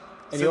Liverpool.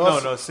 And you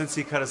also, since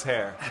he cut his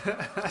hair. Yeah,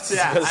 I Yeah, think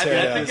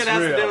it it's has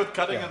to real. do with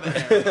cutting of the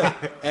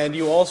hair. and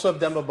you also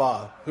have Demba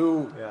Ba,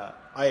 who Yeah.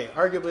 I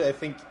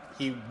think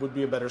he would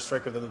be a better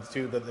striker than the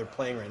two that they're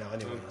playing right now,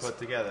 anyways. Put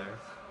together.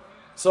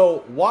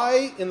 So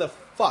why in the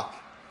fuck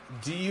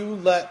do you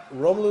let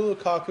Romelu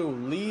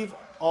Lukaku leave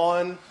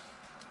on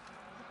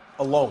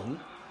alone,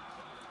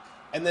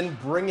 and then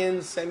bring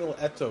in Samuel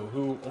Eto'o,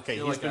 who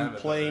feel like I have a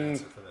better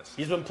answer for this.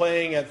 he's been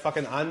playing at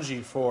fucking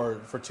Anji for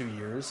 2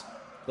 years.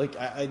 Like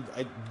I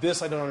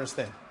don't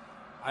understand.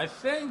 I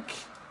think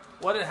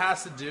what it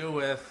has to do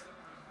with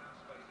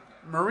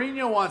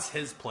Mourinho wants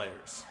his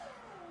players.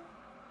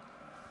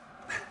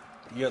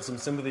 You got some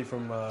sympathy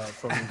from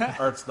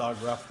Art's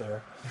dog Ruff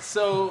there.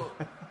 So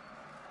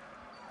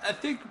I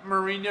think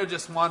Mourinho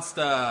just wants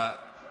to,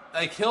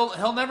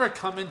 he'll never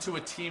come into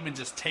a team and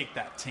just take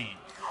that team.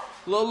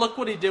 Look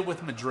what he did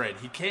with Madrid.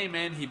 He came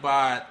in, he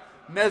bought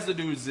Mesut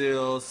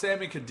Ozil,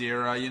 Sami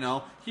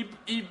Khedira.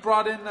 He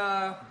brought in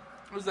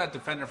what was that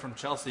defender from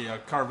Chelsea,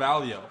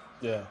 Carvalho.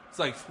 Yeah. It's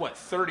like what,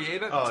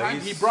 38 at the Oh, time.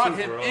 he's He brought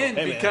super him old. in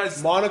Hey, man,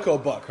 because Monaco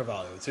bought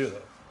Carvalho too,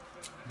 though.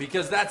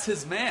 because that's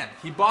his man.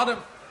 He bought him,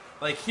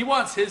 he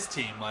wants his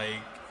team.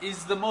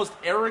 He's the most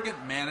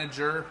arrogant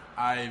manager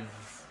I've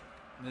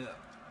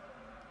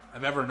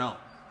ever known.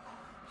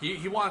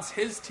 He wants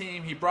his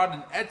team. He brought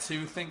in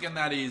Eto'o thinking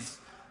that he's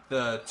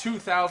the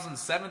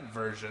 2007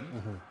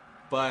 version,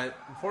 but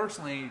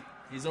unfortunately,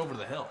 he's over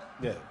the hill.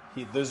 Yeah.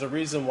 There's a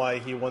reason why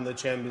he won the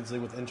Champions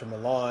League with Inter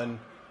Milan,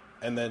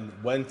 and then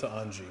went to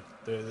Anji.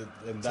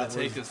 And that To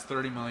take his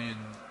 30 million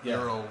Yeah.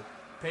 euro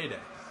payday.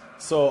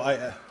 So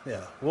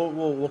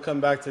we'll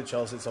come back to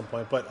Chelsea at some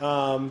point, but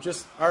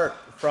just Art,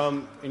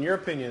 in your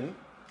opinion,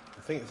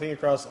 think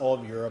across all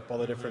of Europe, all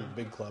the different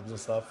big clubs and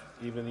stuff,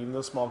 even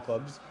the small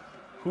clubs,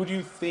 who do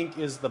you think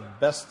is the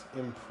best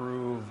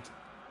improved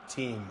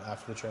team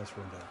after the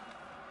transfer window?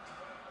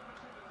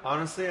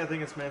 Honestly, I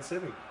think it's Man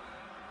City.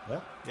 Yeah.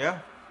 Yeah.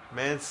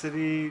 Man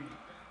City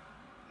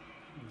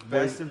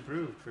best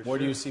improved, for sure. Where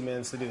do you see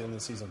Man City in the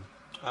season?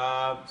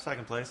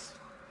 Second place.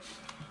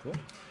 Cool.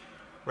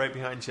 Right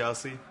behind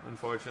Chelsea,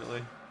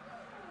 unfortunately.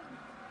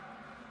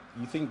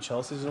 You think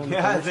Chelsea's going to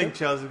Yeah, I think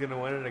Chelsea's going to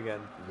win it again.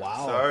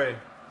 Wow. Sorry.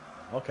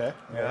 Okay.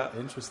 Yeah. Well,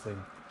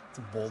 interesting. It's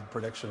a bold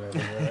prediction right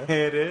there.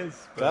 It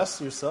is. but- Gus,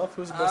 yourself,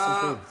 who's the best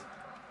improved?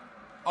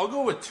 I'll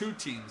go with two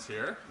teams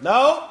here.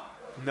 No.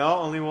 No,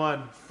 only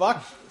one.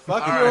 Fuck All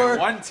your. right,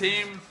 one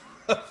team.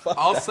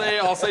 I'll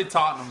say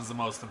Tottenham's the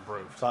most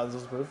improved.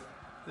 Tottenham's improved.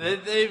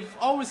 They've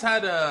always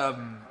had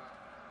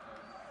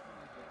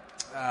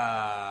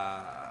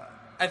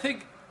I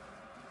think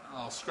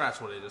I'll scratch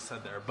what I just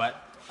said there, but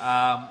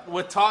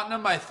with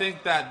Tottenham, I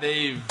think that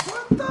they've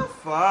What the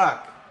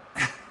fuck?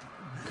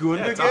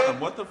 Gundogan? Tottenham,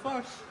 what the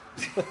fuck?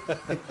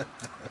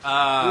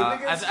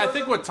 I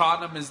think with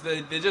Tottenham is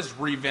they just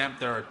revamped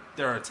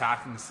their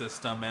attacking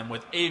system, and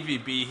with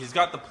AVB, he's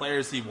got the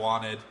players he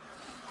wanted.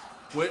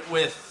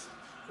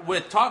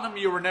 With Tottenham,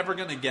 you were never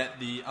going to get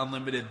the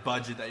unlimited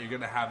budget that you're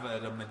going to have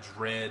at a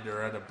Madrid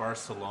or at a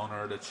Barcelona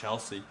or at a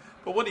Chelsea.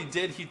 But what he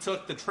did, he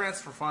took the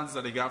transfer funds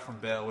that he got from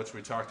Bale, which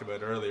we talked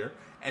about earlier,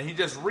 and he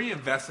just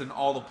reinvested in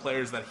all the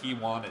players that he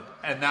wanted,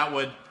 and that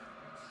would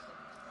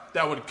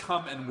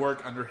come and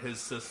work under his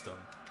system.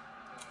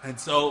 And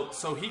so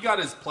he got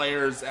his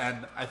players,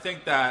 and I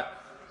think that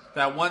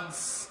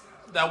once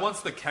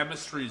the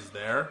chemistry's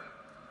there,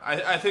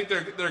 I think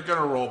they're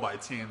gonna roll by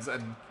teams,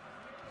 and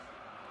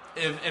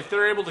if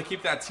they're able to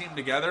keep that team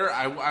together,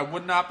 I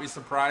would not be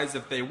surprised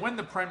if they win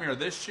the Premier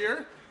this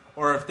year,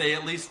 or if they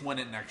at least win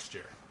it next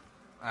year.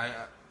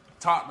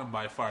 Tottenham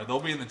by far, they'll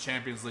be in the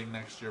Champions League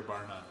next year,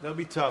 bar none. They'll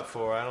be top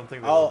 4. I don't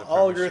think they'll win the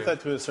I'll agree with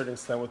Premiership. that to a certain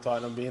extent with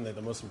Tottenham being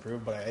the most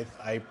improved, but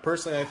I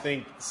personally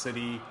think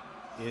City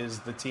is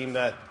the team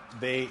that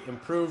they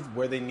improved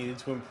where they needed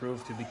to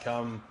improve to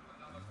become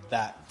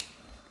that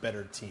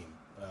better team.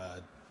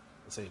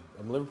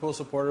 I'm a Liverpool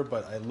supporter,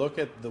 but I look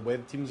at the way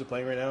the teams are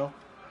playing right now,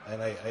 and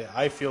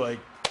I feel like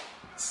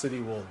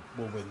City will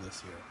win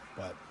this year.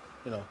 But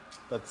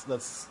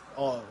that's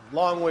all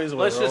long ways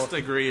away. Let's just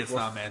agree it's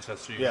not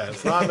Manchester United. Yeah,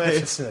 it's not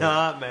Manchester. It's United.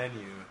 not Man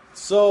U.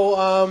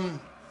 So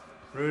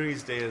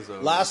Rooney's day is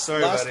over. last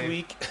Sorry, buddy.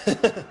 week,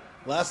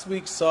 last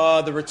week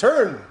saw the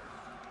return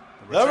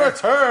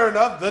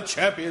of the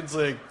Champions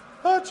League.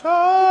 The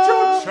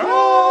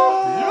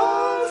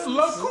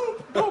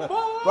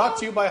Brought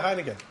to you by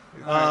Heineken.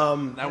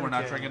 Now we're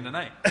not drinking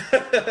tonight.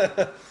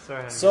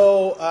 Sorry.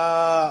 So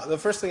the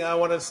first thing I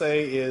want to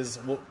say is,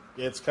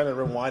 it's kind of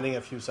rewinding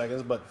a few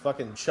seconds, but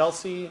fucking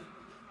Chelsea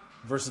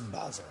versus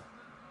Basel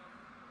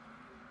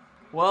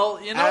Well,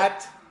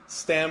 at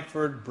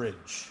Stamford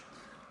Bridge.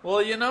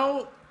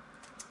 with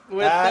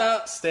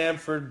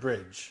Stamford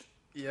Bridge.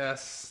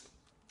 yes,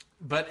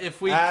 but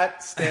if we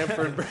At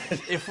Stamford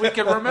Bridge. if we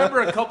can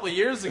remember a couple of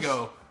years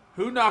ago,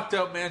 who knocked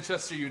out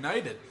Manchester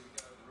United?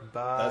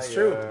 That's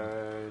true.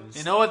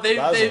 You know what?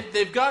 Basel.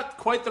 They've got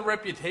quite the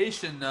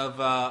reputation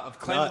of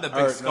claiming the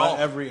big skull. Not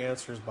every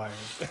answer is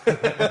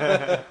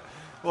Bayern.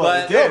 Well,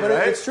 But- they did, But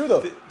right? it's true though.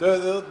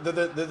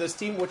 This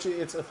team, which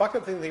it's a fucked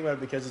up thing to think about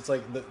it because it's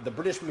like the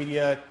British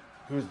media,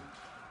 who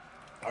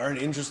are an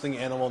interesting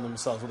animal in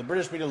themselves. Well, the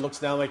British media looks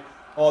down like,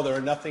 oh, they're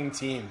a nothing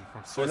team.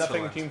 They're a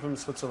nothing Switzerland. team from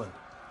Switzerland.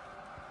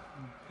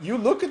 You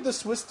look at the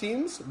Swiss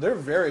teams; they're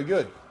very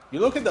good. You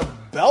look at the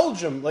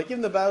Belgium, like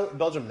even the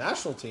Belgium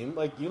national team,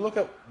 like you look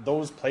at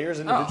those players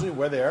individually,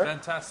 where they are.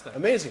 Fantastic.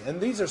 Amazing. And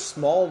these are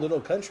small little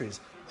countries.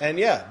 And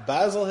yeah,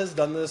 Basel has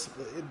done this.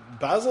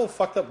 Basel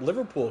fucked up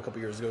Liverpool a couple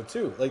years ago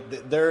too. Like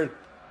they're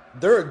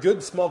a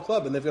good small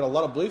club, and they've got a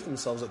lot of belief in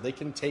themselves that they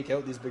can take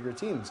out these bigger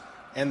teams.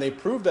 And they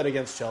proved that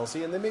against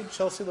Chelsea, and they made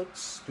Chelsea look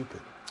stupid.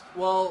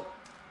 Well,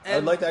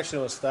 I'd like to actually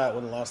know a stat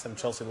when the last time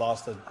Chelsea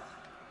lost a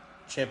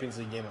Champions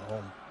League game at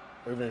home,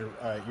 or even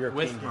a European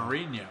with game.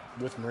 Mourinho.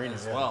 With Mourinho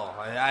as yeah. well.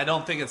 I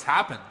don't think it's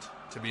happened,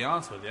 to be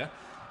honest with you.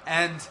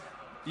 And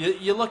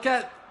you look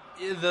at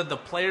the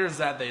players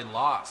that they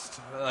lost.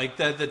 Like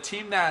the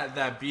team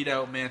that beat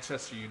out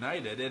Manchester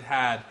United, it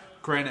had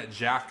Granit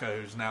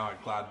Xhaka, who's now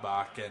at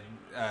Gladbach,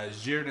 and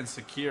Xherdan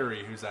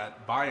Shaqiri, who's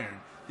at Bayern.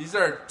 These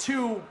are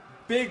two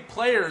big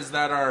players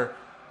that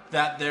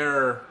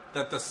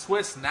the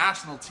Swiss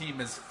national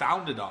team is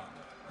founded on.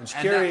 And And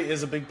Shaqiri that-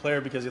 is a big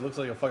player because he looks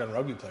like a fucking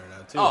rugby player now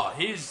too. Oh,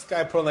 This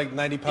guy put on like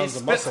 90 pounds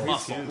of spits muscle.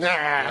 muscle.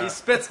 Nah. He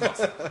spits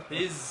muscle.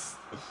 He's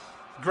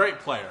a great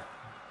player.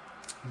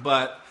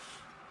 But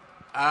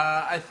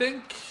I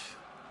think,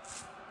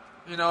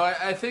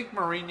 I think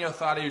Mourinho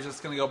thought he was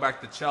just going to go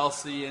back to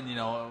Chelsea and,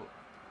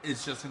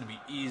 it's just going to be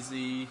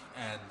easy.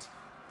 And,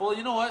 well,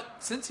 you know what?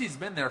 Since he's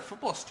been there,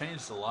 football's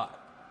changed a lot.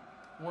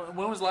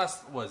 When was the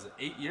last, was it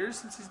 8 years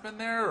since he's been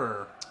there?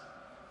 Or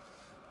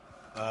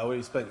What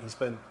he spent? He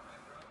spent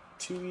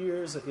 2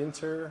 years at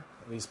Inter,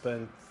 and he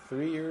spent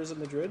 3 years at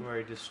Madrid. Where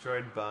he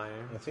destroyed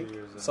Bayern. I think 2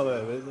 years ago.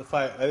 something.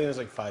 I think it was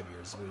like 5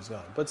 years when he was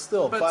gone. But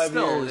still, but 5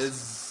 still,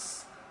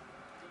 years.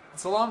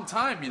 it's a long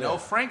time, Yeah.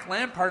 Frank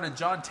Lampard and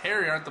John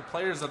Terry aren't the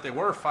players that they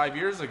were 5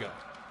 years ago.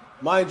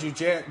 Mind you,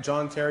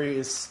 John Terry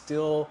is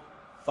still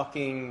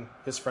fucking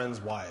his friends'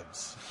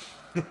 wives.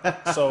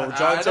 So John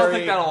I don't Terry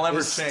think that'll ever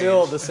is change.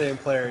 still the same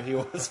player he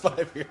was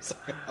 5 years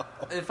ago.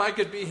 If I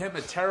could be him,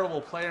 a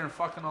terrible player, and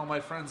fucking all my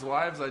friends'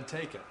 wives, I'd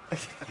take it.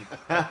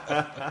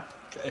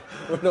 Okay,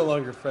 we're no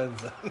longer friends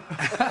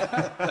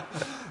then.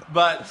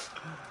 But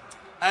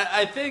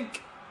I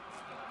think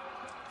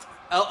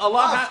a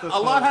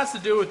lot has to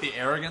do with the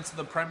arrogance of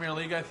the Premier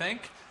League. I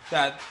think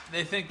that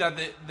they think that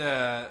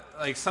the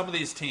some of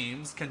these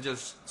teams can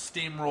just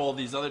steamroll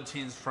these other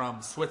teams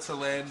from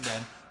Switzerland,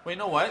 and well, you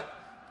know what?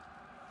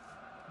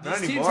 Not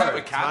These teams anymore. have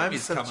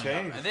academies Times have coming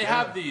up, changed, and they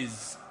yeah. have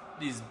these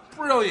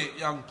brilliant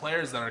young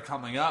players that are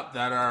coming up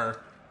that are,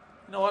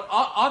 you know what,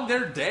 on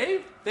their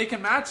day they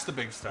can match the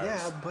big stars.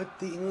 Yeah, but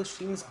the English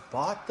teams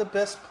bought the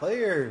best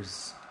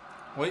players.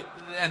 Wait,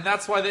 and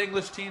that's why the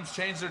English teams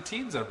change their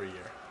teams every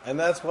year. And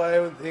that's why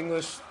the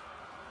English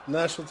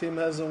national team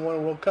hasn't won a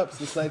World Cup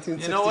since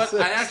 1966. You know what?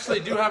 I actually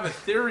do have a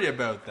theory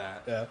about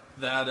that. Yeah.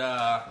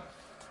 That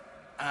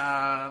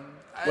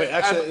Wait,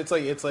 actually,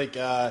 it's like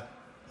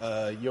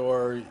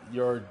your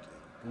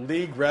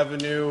league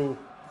revenue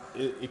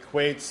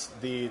equates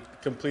the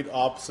complete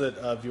opposite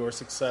of your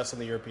success on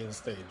the European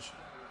stage.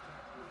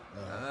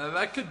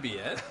 that could be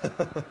it.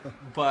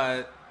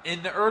 But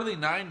in the early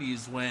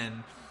 '90s,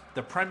 when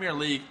the Premier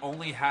League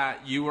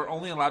you were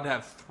only allowed to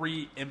have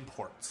 3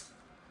 imports.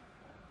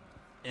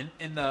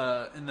 In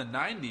the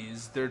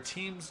 '90s, their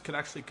teams could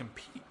actually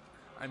compete.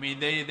 I mean,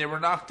 they were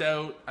knocked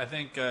out, I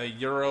think,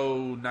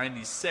 Euro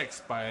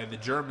 '96 by the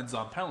Germans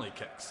on penalty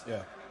kicks.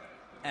 Yeah.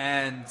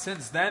 And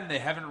since then, they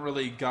haven't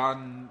really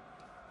gone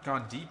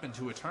deep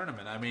into a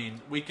tournament. I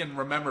mean, we can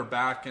remember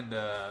back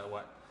into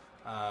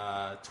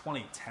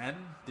 2010,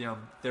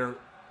 their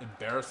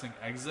embarrassing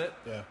exit.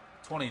 Yeah.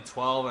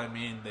 2012, I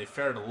mean, they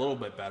fared a little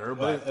bit better, I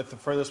but think at the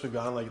furthest we've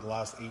gone, like the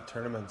last 8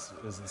 tournaments,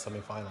 is in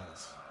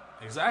semifinals.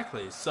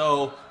 exactly.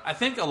 So I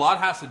think a lot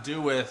has to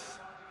do with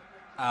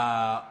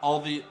all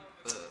these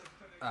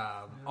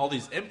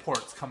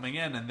imports coming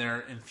in, and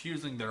they're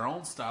infusing their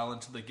own style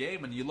into the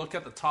game. And you look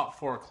at the top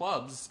 4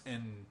 clubs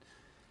in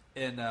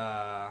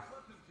the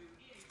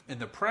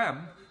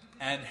Prem,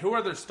 and who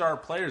are their star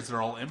players?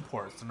 They're all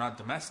imports. They're not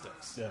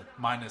domestics. Yeah.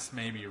 Minus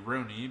maybe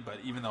Rooney, but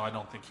even though I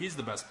don't think he's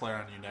the best player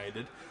on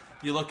United,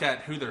 you look at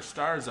who their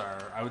stars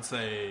are. I would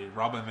say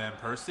Robin van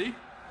Persie.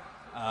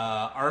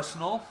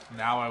 Arsenal,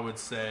 now I would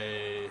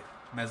say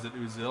Mesut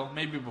Ozil,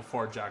 maybe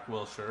before Jack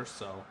Wilshere,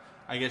 so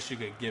I guess you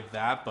could give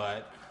that.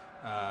 But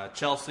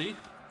Chelsea,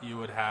 you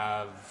would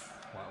have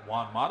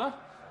Juan Mata,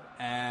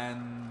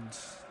 and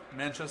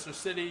Manchester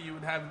City, you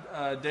would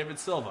have David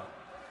Silva.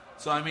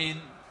 So, I mean...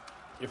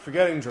 You're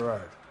forgetting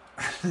Gerrard.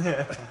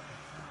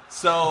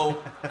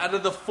 So, out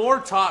of the 4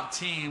 top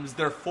teams,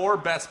 their 4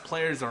 best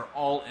players are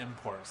all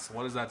imports.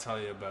 What does that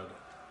tell you about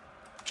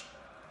it?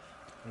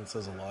 It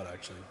says a lot,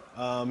 actually.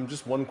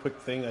 Just one quick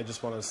thing I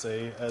just want to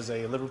say. As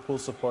a Liverpool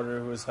supporter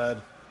who has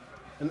had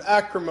an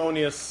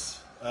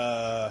acrimonious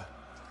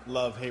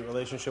love-hate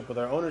relationship with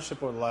our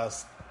ownership over the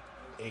last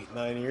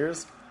 8-9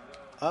 years,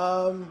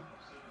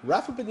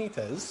 Rafa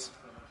Benitez,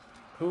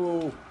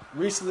 who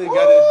recently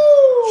guided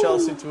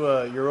Chelsea to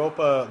a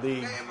Europa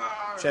League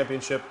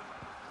championship,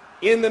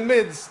 in the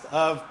midst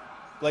of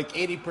like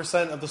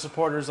 80% of the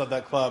supporters of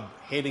that club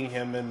hating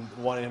him and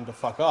wanting him to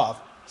fuck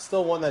off,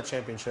 still won that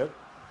championship.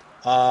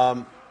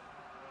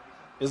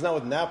 Is now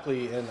with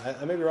Napoli, and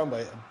I may be wrong,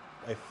 but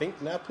I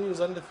think Napoli is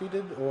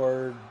undefeated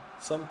or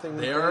something.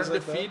 They are like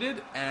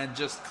undefeated and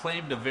just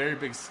claimed a very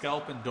big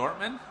scalp in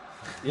Dortmund.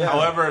 Yeah.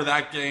 However,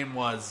 that game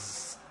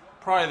was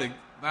probably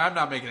I'm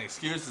not making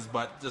excuses,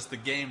 but just the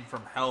game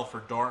from hell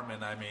for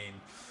Dortmund. I mean,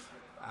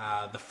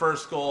 the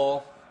first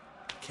goal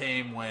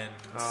came when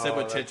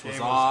Sibutic was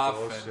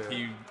off, and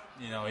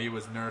he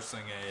was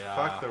nursing a.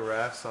 Fuck the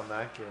refs on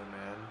that game,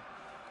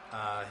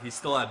 man. He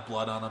still had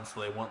blood on him,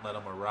 so they wouldn't let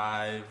him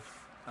arrive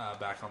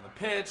back on the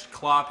pitch.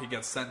 Klopp, he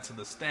gets sent to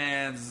the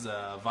stands.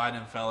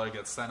 Weidenfeller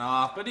gets sent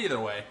off. But either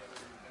way,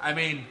 I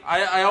mean,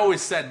 I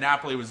always said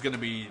Napoli was going to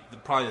be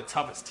probably the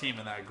toughest team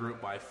in that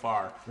group by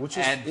far. Which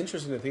is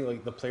interesting to think,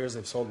 like the players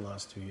they've sold in the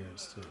last 2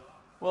 years too.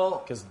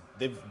 Well, because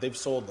they've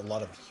sold a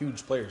lot of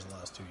huge players in the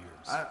last 2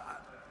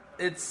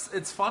 years.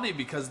 It's funny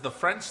because the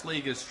French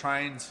league is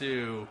trying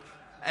to,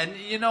 and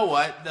you know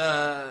what,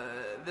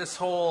 this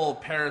whole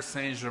Paris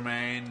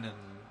Saint-Germain and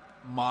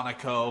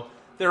Monaco,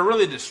 they're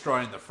really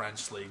destroying the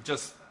French league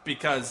just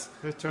because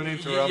They're turning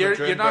to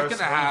you're not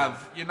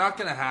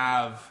going to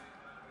have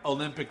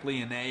Olympique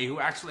Lyonnais, who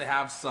actually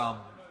have some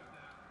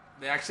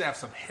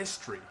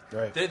history.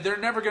 Right. They're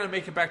never going to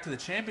make it back to the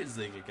Champions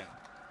League again.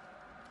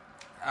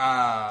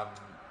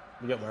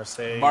 You got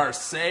Marseille.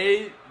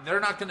 Marseille, they're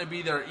not going to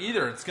be there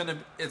either. It's going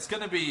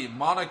to be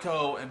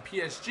Monaco and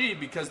PSG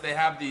because they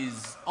have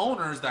these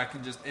owners that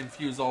can just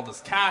infuse all this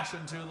cash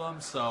into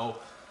them. So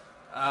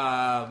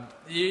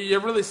you're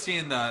really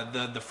seeing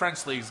the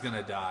French league is going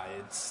to die.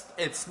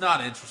 It's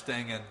not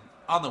interesting. And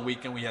on the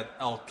weekend we had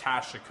El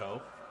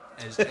Clasico,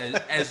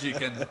 as you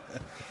can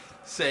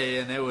say,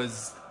 and it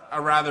was a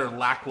rather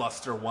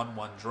lackluster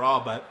 1-1 draw.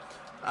 But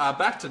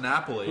back to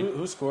Napoli.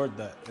 Who scored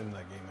that in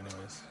that game,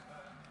 anyways?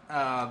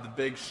 The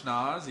big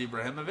schnoz,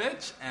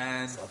 Ibrahimovic,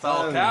 and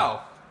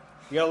Falcao.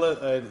 You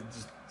gotta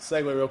just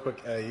segue real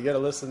quick. You gotta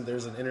listen.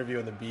 There's an interview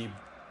in the Beeb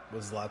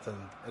with Zlatan,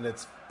 and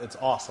it's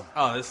awesome.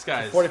 Oh, this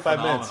guy is 45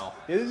 phenomenal.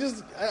 minutes. It's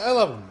just I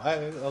love him.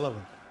 I love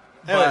him.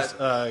 Anyways,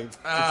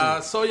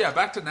 So yeah,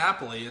 back to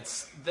Napoli.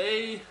 It's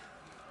the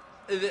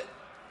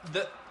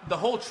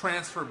whole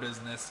transfer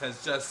business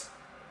has just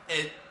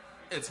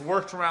it's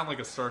worked around like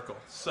a circle.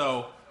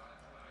 So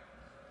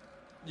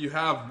you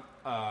have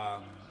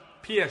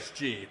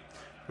PSG,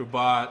 who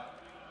bought.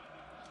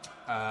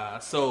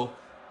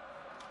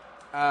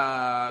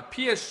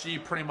 PSG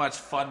pretty much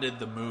funded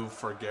the move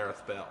for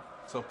Gareth Bale.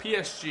 So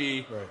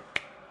PSG, right.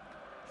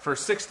 for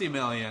 $60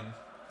 million,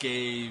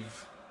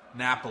 gave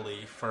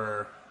Napoli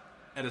for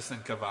Edison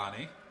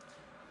Cavani.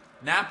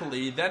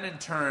 Napoli then in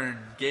turn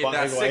gave Bought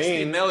that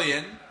Higuain. $60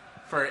 million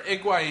for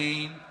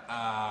Higuain,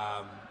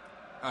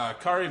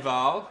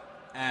 Carival,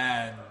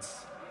 and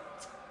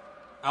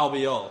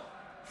Albiol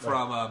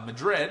from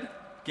Madrid.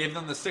 Gave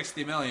them the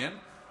 $60 million.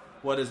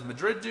 What does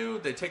Madrid do?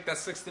 They take that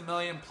 $60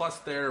 million plus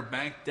their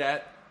bank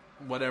debt,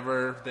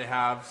 whatever they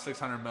have,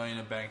 $600 million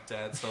in bank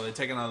debt. So they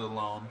take another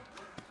loan.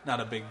 Not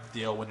a big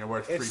deal when you're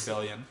worth $3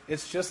 billion.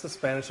 It's just the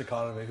Spanish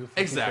economy. Who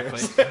fucking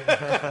Exactly.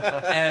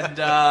 cares? And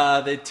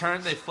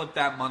they flip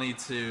that money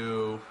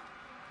to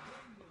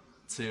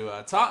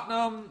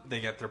Tottenham. They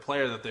get their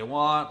player that they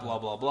want. Blah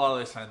blah blah.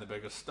 They sign the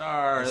biggest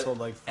star, They sold,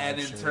 like, 5 and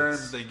in shirts. turn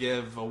they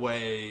give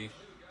away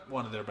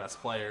one of their best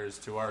players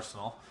to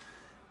Arsenal.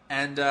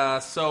 And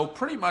so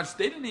pretty much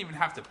they didn't even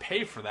have to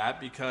pay for that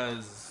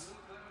because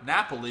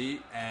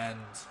Napoli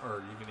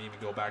or you can even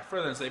go back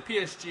further and say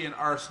PSG and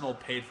Arsenal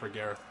paid for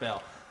Gareth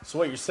Bale. So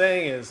what you're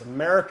saying is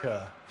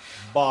America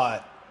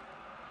bought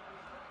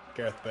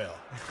Gareth Bale.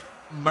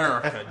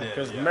 America did.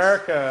 Because yes.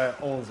 America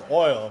owns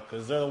oil,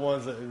 because they're the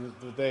ones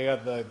that they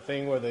got the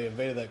thing where they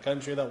invaded that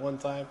country that one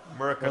time.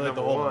 America Where, like,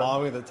 the number whole one.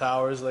 bombing of the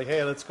towers, like,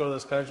 hey, let's go to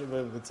this country,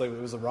 but it's like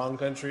it was the wrong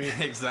country.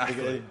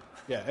 Exactly.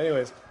 Yeah.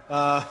 Anyways,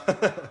 but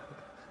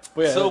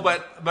yeah, So,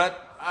 but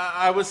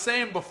I was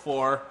saying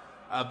before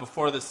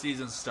the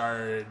season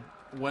started,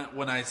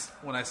 when I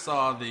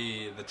saw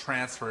the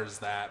transfers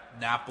that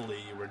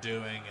Napoli were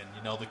doing, and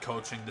the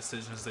coaching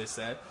decisions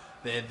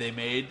they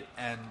made,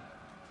 and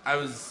I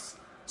was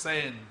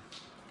saying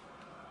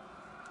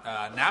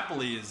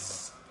Napoli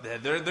is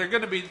they're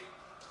going to be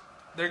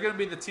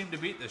the team to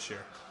beat this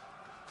year.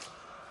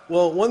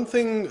 Well, one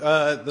thing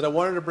that I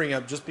wanted to bring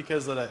up, just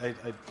because that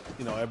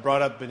I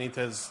brought up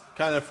Benitez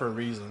kind of for a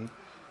reason,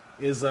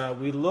 is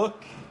we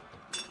look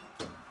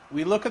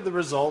at the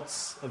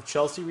results of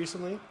Chelsea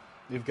recently.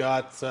 We've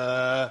got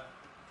they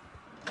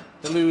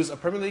lose a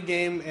Premier League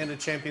game and a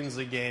Champions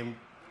League game,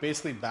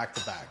 basically back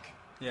to back.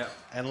 Yeah.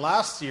 And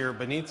last year,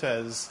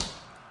 Benitez,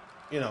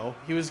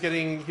 he was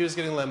getting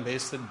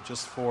lambasted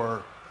just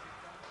for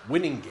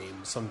winning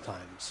games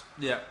sometimes.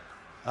 Yeah.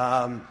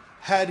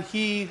 Had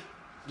he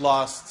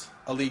lost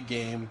a league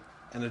game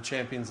and a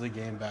Champions League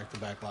game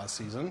back-to-back last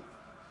season,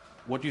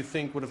 what do you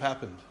think would have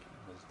happened?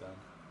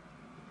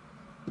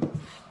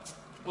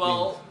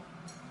 Well,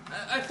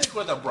 I think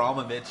with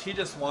Abramovich, he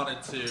just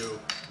wanted to.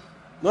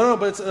 No,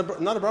 but it's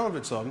not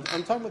Abramovich, though.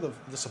 I'm talking about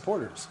the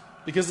supporters.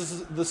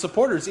 Because the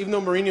supporters, even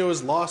though Mourinho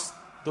has lost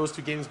those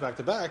 2 games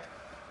back-to-back,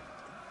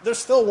 they're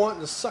still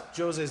wanting to suck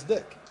Jose's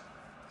dick.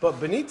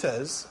 But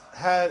Benitez,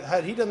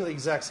 had he done the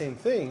exact same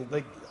thing,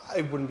 like,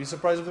 I wouldn't be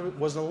surprised if there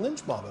wasn't a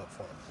lynch mob out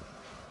for him.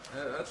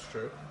 Yeah, that's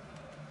true.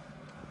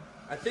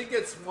 I think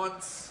it's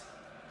once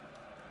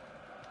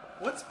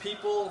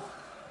people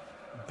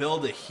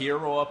build a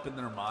hero up in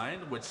their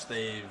mind, which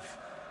they've,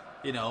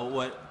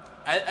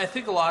 I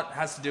think a lot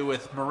has to do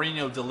with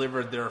Mourinho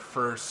delivered their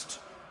first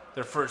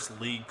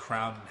league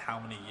crown in how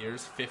many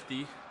years?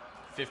 50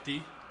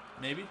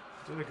 maybe?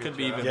 Did a good Could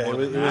be job. even Yeah, more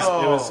it than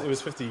that.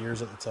 was 50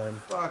 years at the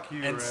time. Fuck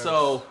you, And Revs.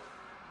 so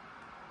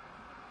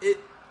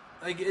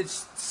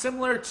it's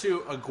similar to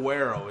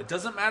Aguero. It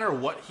doesn't matter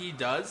what he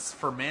does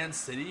for Man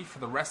City for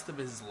the rest of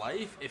his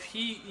life. If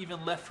he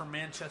even left for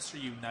Manchester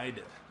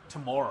United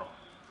tomorrow,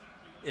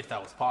 if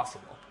that was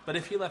possible, but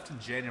if he left in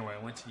January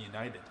and went to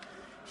United,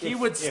 he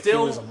would If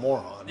still he was a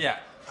moron. yeah,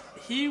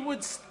 he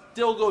would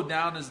still go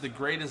down as the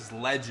greatest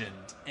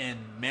legend in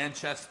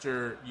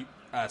Manchester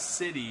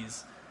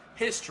City's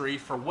history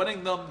for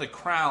winning them the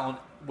crown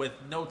with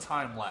no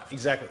time left.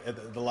 Exactly.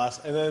 At the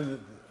last, and then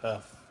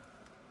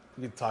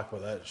we could talk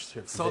about that just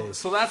here for days.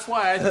 So that's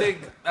why I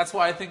think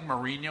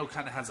Mourinho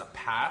kind of has a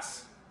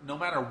pass, no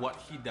matter what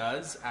he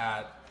does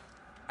no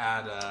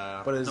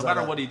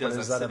matter what he does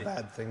is at that City. a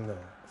bad thing though?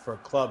 For a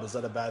club, is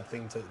that a bad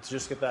thing to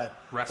just get that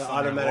Rest the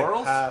on your automatic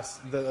laurels? pass?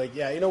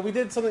 We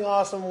did something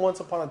awesome once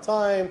upon a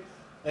time,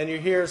 and you're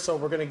here, so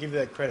we're going to give you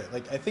that credit.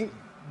 Like, I think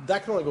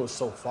that can only go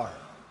so far.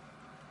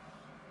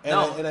 And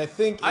No, I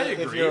think I if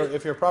agree. you're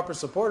a proper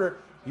supporter,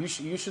 you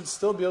should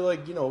still be able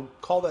to,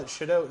 call that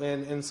shit out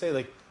and say,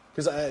 like,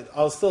 because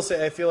I'll still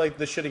say I feel like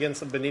the shit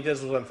against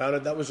Benitez was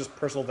unfounded. That was just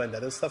personal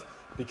vendetta stuff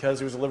because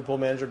he was a Liverpool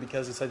manager,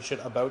 because he said shit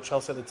about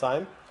Chelsea at the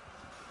time.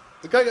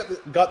 The guy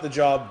got the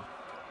job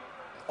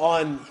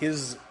on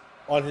his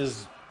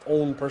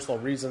own personal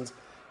reasons,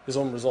 his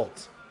own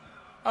results.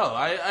 Oh,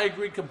 I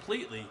agree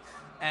completely,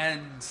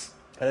 and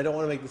I don't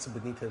want to make this a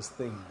Benitez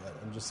thing, but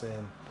I'm just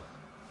saying.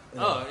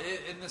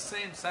 in the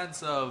same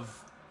sense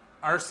of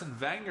Arsene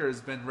Wenger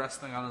has been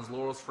resting on his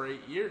laurels for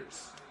 8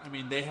 years. I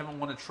mean, they haven't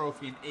won a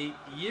trophy in 8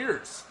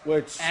 years,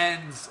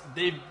 and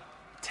they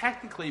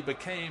technically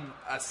became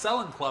a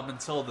selling club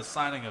until the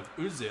signing of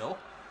Özil.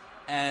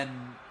 And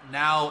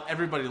now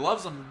everybody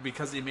loves him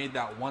because he made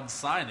that one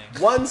signing.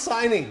 One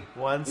signing.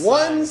 One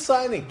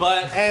signing.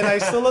 But and I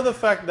still love the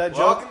fact that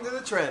joke. Welcome to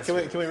the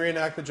transfer. Can we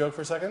reenact the joke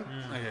for a second?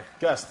 okay,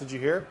 Gus, did you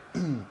hear?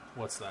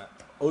 what's that?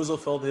 Ozil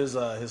filled his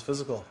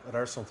physical at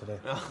Arsenal today.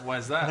 Why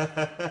is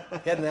that?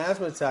 He had an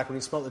asthma attack when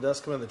he smelled the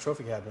dust coming out of the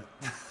trophy cabinet.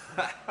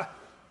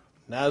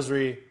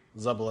 Nasri,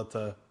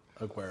 Zabaleta,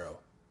 Aguero.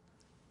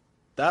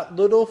 That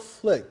little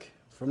flick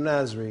from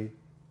Nasri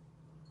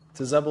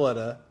to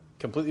Zabaleta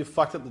completely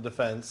fucked up the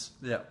defense.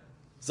 Yeah.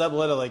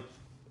 Zabaleta,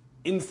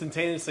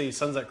 instantaneously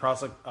sends that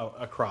cross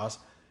across.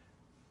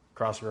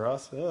 Oh,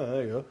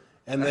 there you go.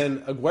 And then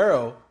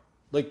Aguero,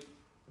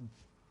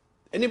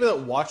 anybody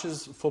that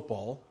watches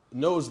football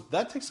knows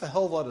that takes a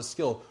hell of a lot of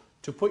skill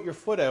to put your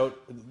foot out,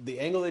 the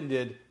angle that he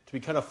did, to be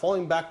kind of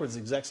falling backwards at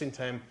the exact same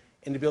time,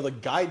 and to be able to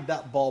guide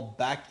that ball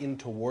back in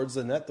towards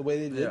the net the way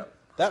they did. Yeah.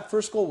 That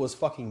first goal was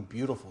fucking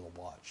beautiful to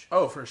watch.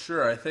 Oh, for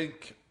sure. I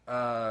think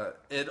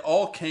it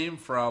all came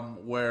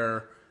from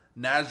where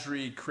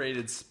Nasri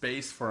created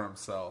space for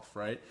himself,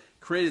 right?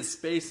 Created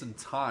space and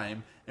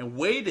time and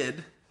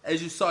waited.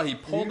 As you saw, he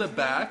pulled it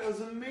back. That was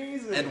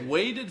amazing. And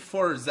waited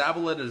for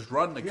Zabaleta's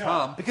run to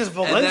come. Because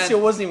Valencia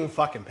wasn't even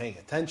fucking paying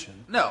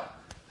attention. No.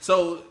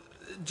 So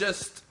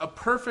just a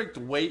perfect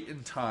wait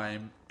in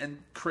time and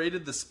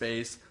created the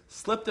space,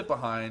 slipped it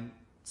behind,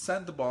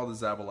 sent the ball to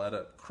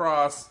Zabaleta,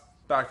 cross,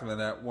 back of the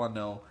net,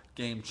 1-0,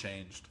 game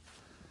changed.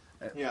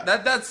 Yeah.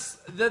 That's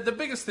the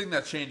biggest thing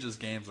that changes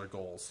games are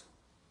goals.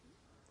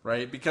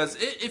 Right? Because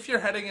if you're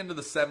heading into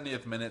the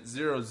 70th minute,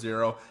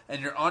 0-0,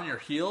 and you're on your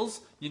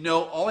heels,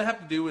 all we have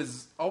to do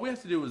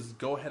is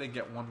go ahead and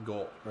get one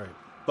goal. Right.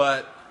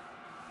 But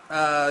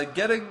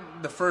getting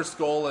the first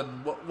goal in,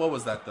 what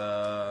was that,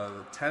 the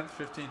 10th,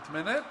 15th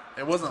minute?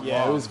 It wasn't long.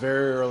 Yeah, it was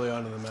very early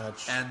on in the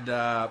match. And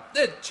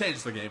it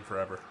changed the game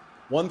forever.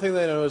 One thing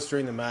that I noticed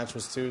during the match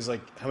was, too, is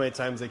how many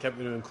times they kept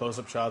doing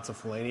close-up shots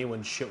of Fellaini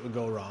when shit would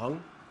go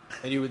wrong.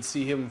 And you would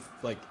see him,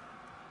 a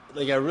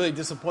really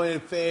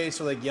disappointed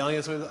face or yelling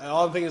at someone.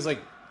 All I'm thinking is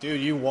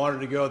dude, you wanted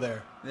to go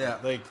there. Yeah.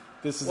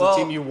 This is the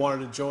team you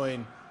wanted to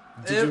join.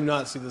 Did you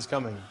not see this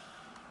coming?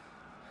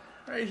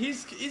 Right,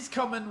 he's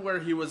coming where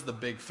he was the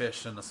big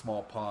fish in a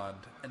small pond,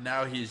 and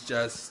now he's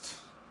just.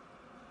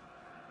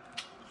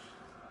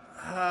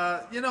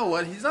 You know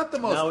what? He's not the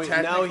most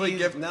technically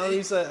gifted. Now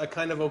he's a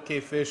kind of okay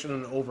fish in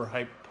an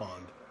overhyped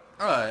pond.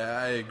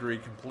 I agree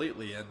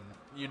completely, and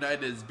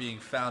United is being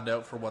found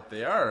out for what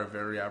they are—a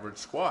very average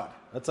squad.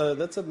 That's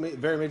a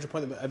very major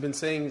point that I've been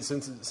saying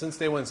since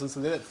day one, since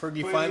the day that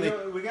Fergie finally.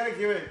 We gotta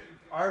give it.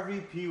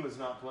 RVP was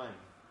not playing.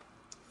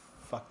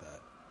 Fuck that.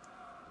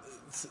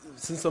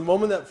 Since the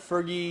moment that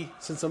Fergie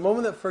said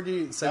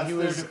That's he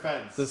their was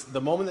defense.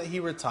 the moment that he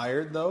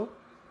retired, though,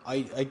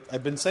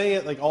 I've been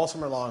saying it all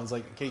summer long. It's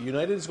okay,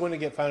 United is going to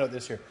get found out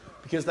this year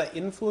because that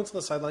influence on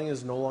the sideline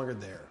is no longer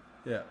there.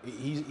 Yeah,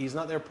 he's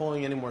not there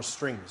pulling any more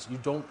strings. You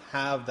don't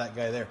have that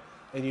guy there.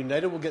 And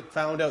United will get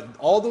found out.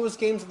 All those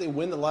games that they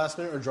win the last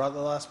minute or draw at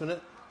the last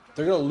minute,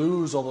 they're going to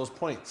lose all those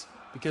points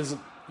because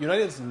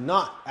United's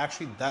not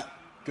actually that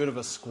good of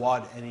a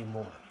squad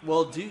anymore.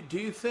 Well, do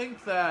you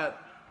think that?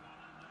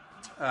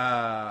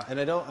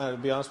 And I'll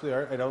be honest with you,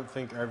 Art, I don't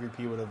think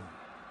RVP would have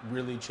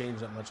really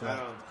changed that much of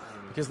that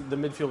because the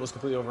midfield was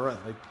completely overrun.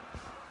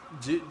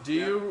 Do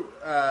you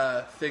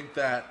think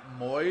that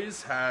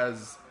Moyes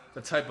has the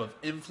type of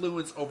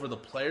influence over the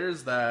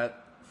players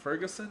that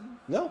Ferguson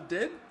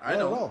did? I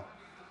don't.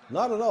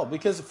 Not at all.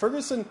 Because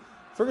Ferguson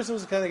was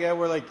the kind of guy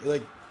where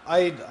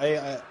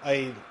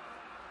I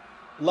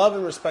love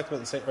and respect him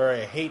at the same, or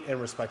I hate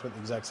and respect him at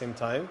the exact same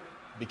time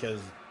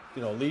because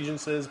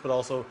allegiances, but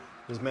also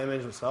his man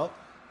management style.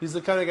 He's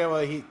the kind of guy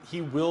where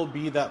he will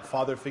be that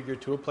father figure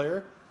to a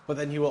player, but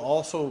then he will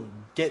also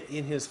get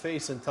in his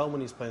face and tell him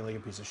when he's playing like a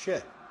piece of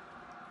shit.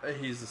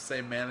 He's the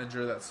same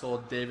manager that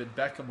sold David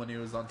Beckham when he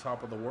was on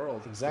top of the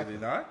world. Exactly.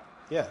 Did he not?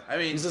 Yeah. I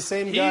mean, he's the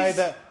same guy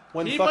that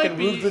when fucking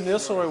Ruud van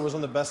Nistelrooy was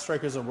one of the best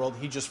strikers in the world,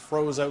 he just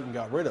froze out and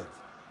got rid of.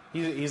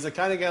 He's the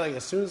kind of guy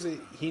as soon as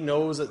he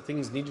knows that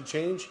things need to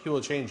change, he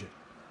will change it.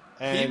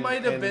 And, he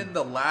might have been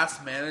the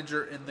last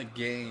manager in the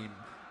game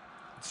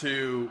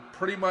to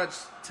pretty much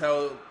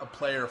tell a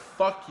player,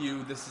 "Fuck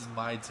you, this is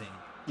my team."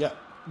 Yeah.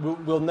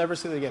 We'll never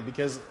see that again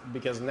because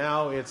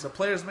now it's the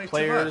players make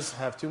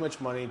have too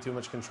much money, too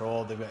much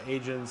control. They've got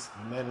agents,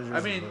 managers. I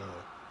mean,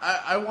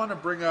 I want to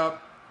bring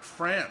up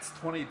France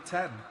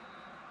 2010.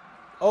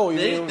 Oh,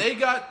 they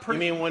got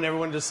pretty. You mean when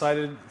everyone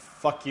decided,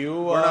 "Fuck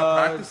you"? We're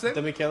not practicing.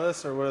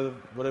 Demichelis or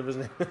whatever his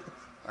name is.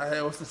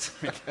 I wasn't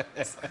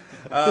Demichelis.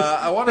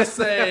 I want to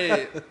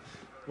say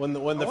when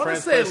the I want to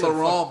France say player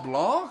Laurent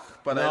Blanc,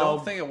 but I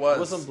don't think it was. It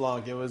wasn't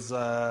Blanc. It was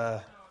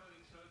that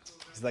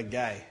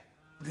guy.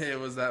 It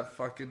was that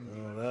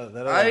fucking.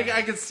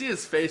 I can see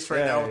his face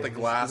right now with the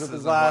glasses,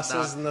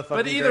 and the fucking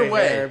but either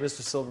way, hair,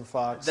 Mr. Silver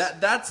Fox.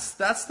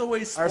 That's the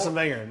way. Arsene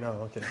Wenger.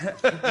 No, okay.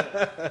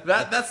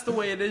 That's the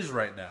way it is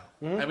right now.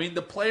 Mm-hmm. I mean,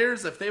 the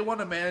players, if they want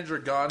a manager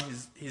gone,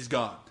 he's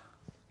gone.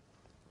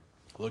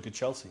 Look at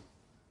Chelsea.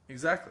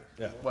 Exactly.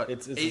 Yeah. What?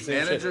 It's 8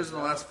 managers in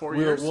the last 4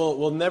 years.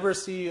 We'll never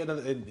see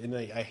another. And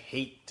I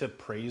hate to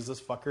praise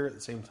this fucker at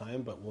the same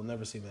time, but we'll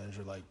never see a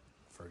manager like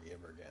Fergie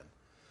ever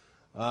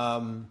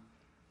again.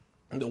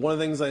 One of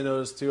the things I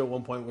noticed too at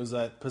one point was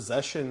that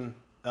possession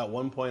at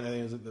one point, I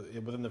think it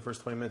was within the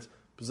first 20 minutes,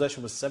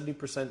 possession was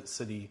 70%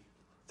 City,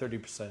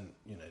 30%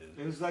 United.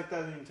 It was like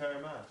that the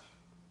entire match.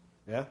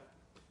 Yeah?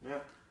 Yeah.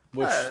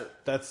 Which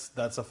that's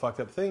a fucked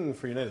up thing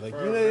for United. Like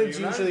United's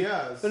usually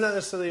they're not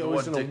necessarily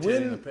always going to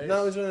win. Not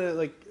always going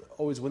to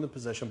always win the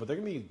possession, but they're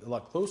going to be a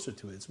lot closer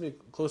to it. It's going to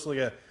be close to like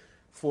a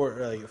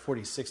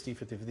 40-60,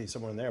 50-50,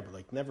 somewhere in there, but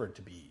like never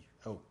to be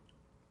out.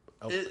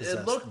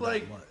 It looked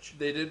like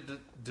they didn't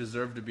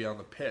deserve to be on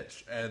the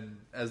pitch, and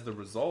as the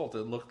result,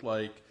 it looked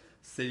like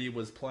City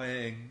was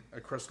playing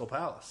a Crystal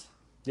Palace.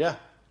 Yeah,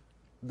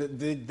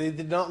 they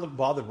did not look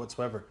bothered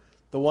whatsoever.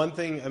 The one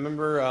thing I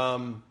remember,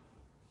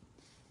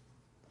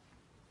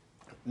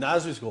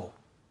 Nasri's goal.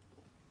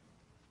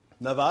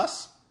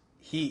 Navas,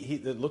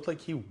 he it looked like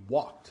he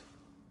walked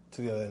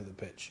to the other end of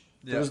the pitch.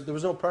 Yeah. There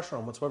was no pressure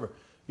on him whatsoever.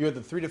 You had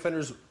the 3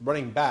 defenders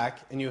running back,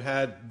 and you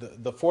had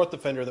the 4th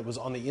defender that was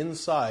on the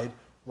inside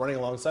running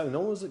alongside, and no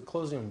one was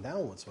closing him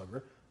down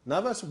whatsoever.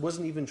 Navas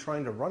wasn't even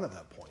trying to run at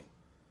that point.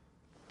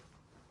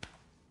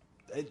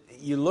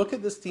 You look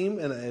at this team,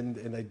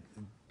 and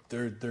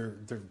they're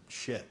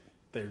shit.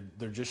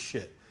 They're just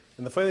shit.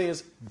 And the funny thing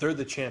is, they're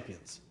the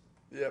champions.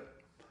 Yep.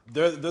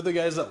 They're the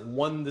guys that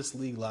won this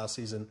league last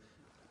season.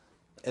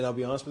 And I'll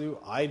be honest with you,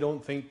 I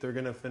don't think they're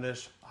going to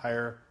finish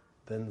higher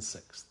than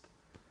 6th.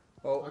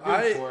 Well,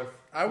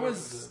 I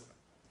was.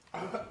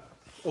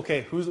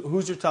 Okay,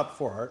 who's your top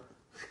 4, Art?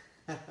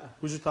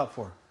 Who's your top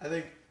 4? I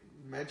think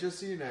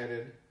Manchester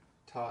United,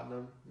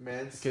 Tottenham,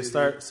 Man City.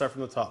 Okay, start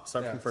from the top.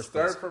 Start from first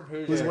place. From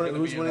who's winning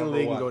the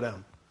league and go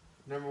down.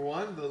 Number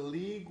 1, the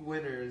league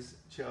winners,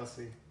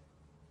 Chelsea.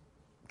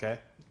 Okay.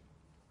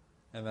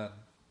 And then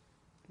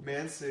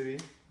Man City.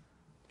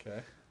 Okay.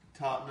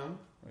 Tottenham.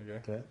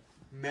 Okay.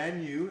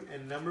 Man U,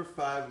 and number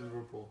 5,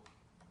 Liverpool.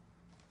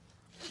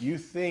 You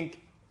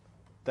think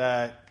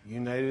that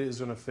United is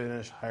going to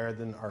finish higher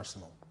than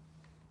Arsenal?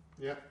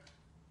 Yep.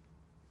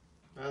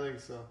 I think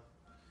so.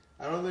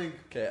 I don't think...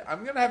 Okay,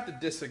 I'm going to have to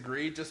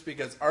disagree just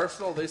because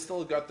Arsenal, they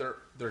still got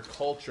their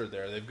culture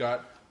there. They've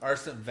got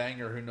Arsene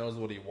Wenger who knows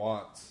what he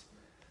wants.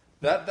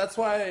 That's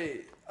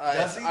why...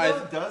 Does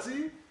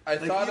he? I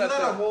thought he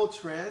let a whole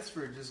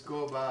transfer just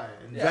go by.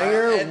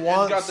 Wenger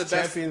wants the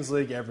Champions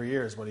League every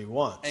year is what he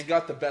wants. And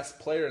got the best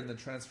player in the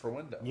transfer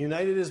window.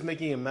 United is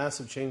making a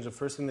massive change, the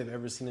first thing they've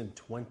ever seen in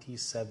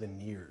 27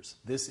 years.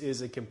 This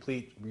is a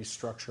complete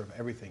restructure of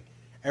everything.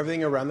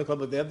 Everything around the club,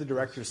 like they have the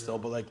directors still,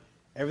 but like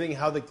everything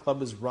how the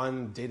club is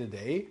run day to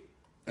day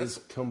is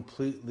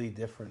completely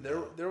different.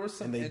 There was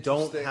some and they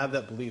don't have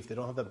that belief. They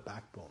don't have that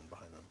backbone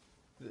behind them.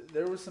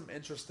 There was some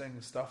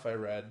interesting stuff I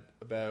read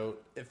about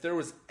if there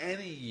was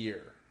any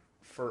year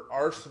for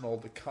Arsenal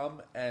to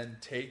come and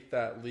take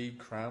that league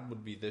crown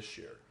would be this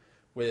year.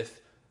 With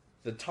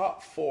the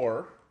top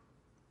 4,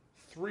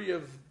 3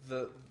 of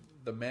the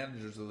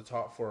managers of the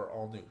top 4 are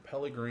all new.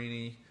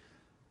 Pellegrini,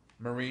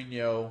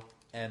 Mourinho,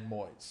 and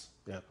Moyes.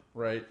 Yeah.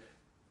 Right?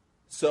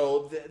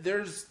 So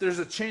there's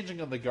a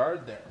changing of the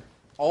guard there.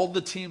 All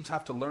the teams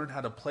have to learn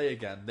how to play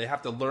again. They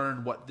have to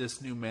learn what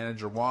this new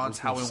manager wants,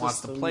 how he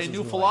wants to play,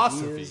 new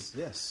philosophy. Ideas.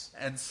 Yes.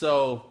 And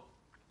so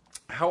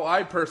how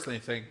I personally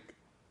think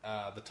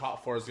the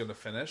top 4 is going to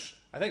finish.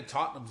 I think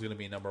Tottenham's going to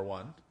be number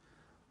 1.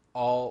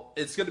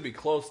 It's going to be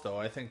close though.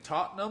 I think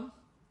Tottenham,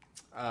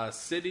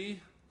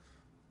 City,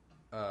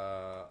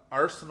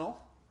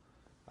 Arsenal.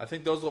 I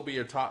think those will be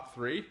your top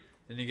 3.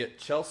 Then you get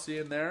Chelsea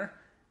in there,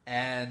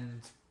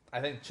 and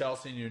I think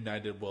Chelsea and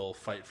United will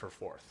fight for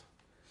 4th.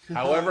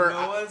 However,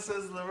 no one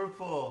says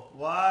Liverpool.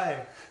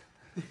 Why?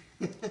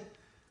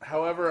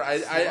 However,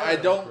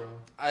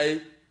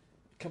 I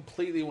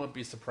completely wouldn't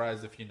be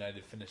surprised if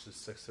United finishes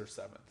 6th or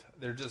 7th.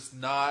 They're just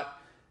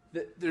not.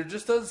 There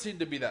just doesn't seem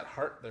to be that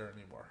heart there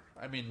anymore.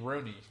 I mean,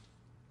 Rooney.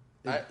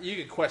 You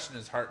can question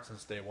his heart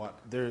since day one.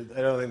 I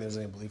don't think there's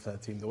any belief in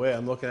that team. The way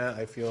I'm looking at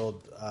it, I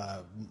feel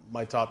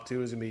my top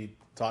 2 is going to be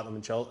Tottenham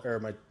and Chelsea, or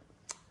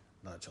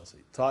not Chelsea.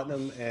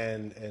 Tottenham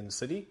and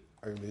City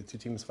are going to be the 2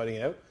 teams fighting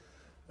it out.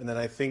 And then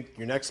I think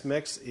your next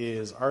mix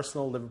is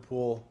Arsenal,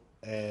 Liverpool,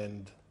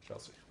 and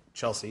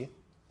Chelsea.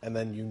 And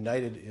then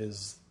United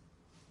is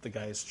the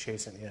guys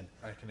chasing in.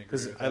 I can agree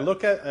because with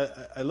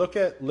that. I look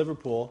at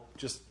Liverpool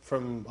just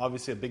from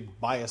obviously a big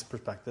bias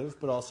perspective,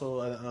 but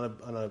also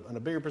on a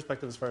bigger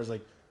perspective as far as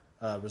like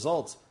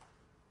results.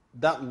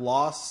 That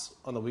loss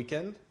on the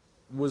weekend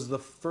was the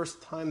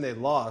first time they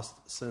lost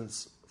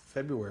since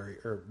February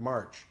or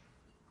March,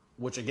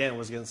 which again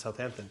was against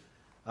Southampton.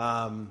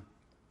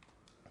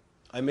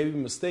 I may be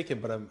mistaken,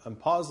 but I'm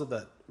positive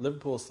that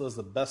Liverpool still is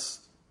the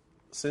best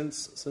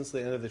since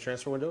the end of the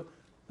transfer window.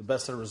 The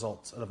best set of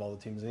results out of all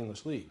the teams in the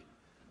English league.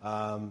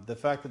 The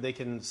fact that they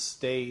can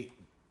stay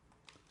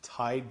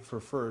tied for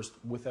first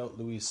without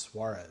Luis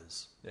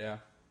Suarez,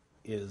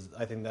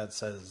 I think that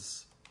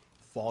says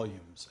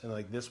volumes. And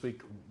like this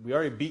week, we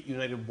already beat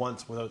United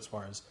once without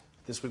Suarez.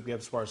 This week we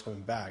have Suarez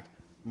coming back.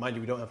 Mind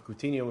you, we don't have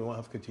Coutinho. We won't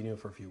have Coutinho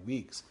for a few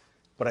weeks.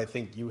 But I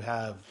think you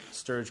have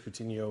Sturridge,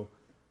 Coutinho,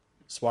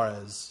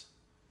 Suarez,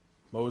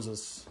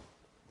 Moses,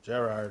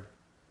 Gerrard.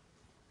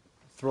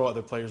 Throw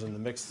other players in the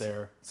mix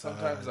there.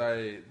 Sometimes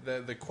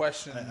the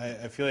question...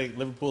 I feel like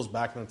Liverpool's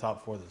back in the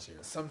top 4 this year.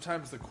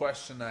 Sometimes the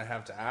question I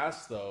have to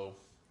ask, though,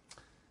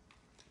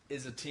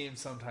 is a team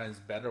sometimes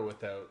better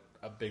without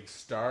a big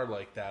star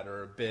like that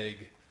or a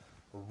big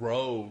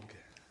rogue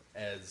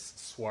as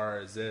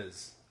Suarez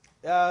is.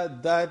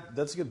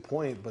 That's a good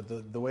point, but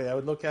the way I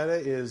would look at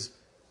it is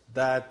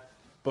that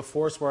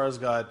before Suarez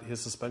got his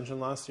suspension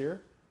last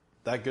year,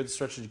 that good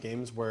stretch of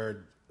games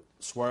where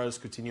Suarez,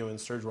 Coutinho, and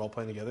Serge were all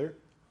playing together,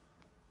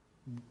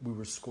 we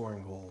were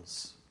scoring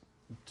goals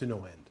to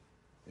no end.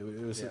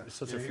 It was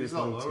such a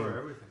free-flowing team.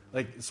 Everything.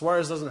 Like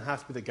Suarez doesn't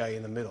have to be the guy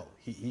in the middle.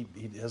 He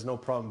has no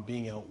problem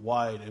being out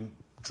wide and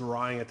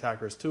drawing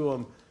attackers to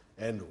him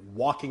and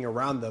walking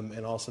around them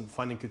and also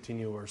finding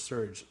Coutinho or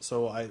Serge.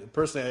 So I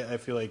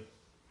feel like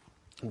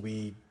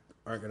we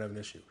aren't going to have an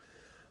issue.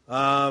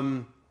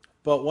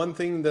 But one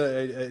thing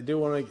that I do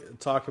want to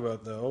talk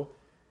about, though,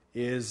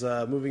 is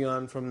moving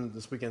on from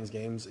this weekend's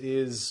games,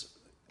 is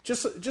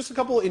just a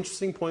couple of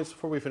interesting points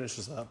before we finish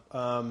this up.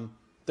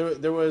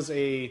 There was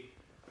a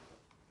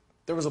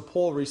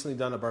poll recently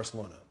done at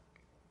Barcelona.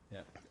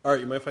 Yeah. All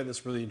right, you might find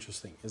this really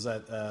interesting. Is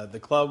that the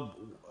club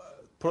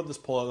put up this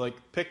poll, like,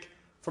 pick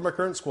from our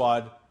current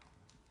squad,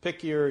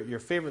 pick your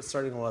favorite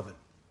starting 11.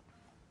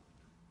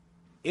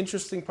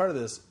 Interesting part of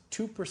this: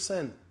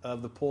 2%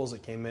 of the polls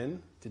that came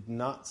in did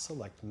not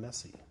select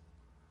Messi.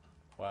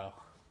 Wow.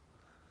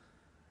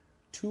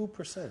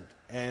 2%.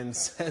 And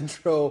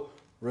Sandro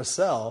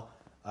Rosell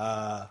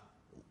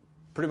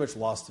pretty much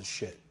lost his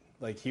shit.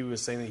 Like, he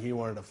was saying that he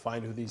wanted to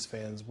find who these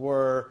fans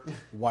were.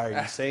 Why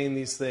are you saying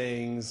these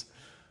things?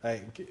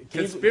 Like,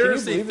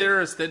 Conspiracy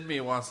theorist in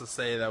me wants to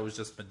say that was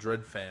just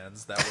Madrid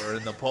fans that were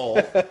in the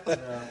poll.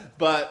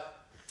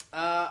 But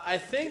I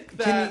think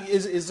that...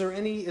 Is there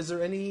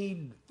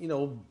any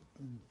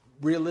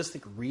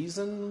realistic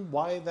reason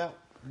why that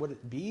would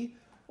it be?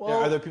 Well,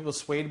 are there people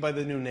swayed by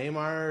the new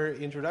Neymar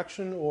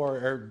introduction, or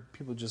are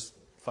people just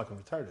fucking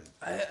retarded?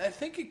 I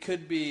think it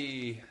could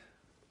be,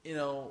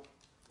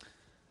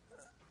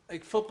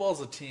 like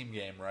football's a team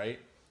game, right?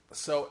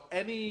 So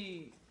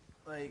anything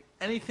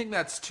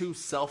that's too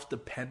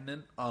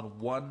self-dependent on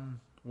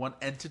one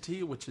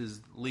entity, which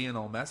is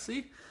Lionel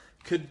Messi,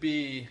 could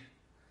be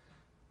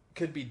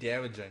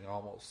damaging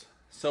almost.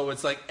 So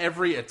it's like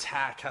every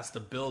attack has to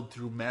build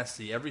through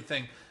Messi.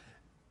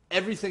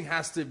 Everything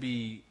has to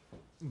be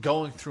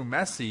going through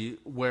Messi,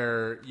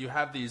 where you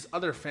have these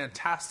other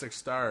fantastic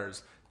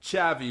stars.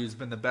 Xavi, who's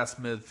been the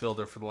best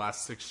midfielder for the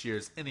last 6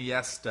 years.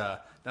 Iniesta.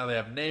 Now they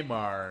have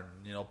Neymar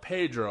and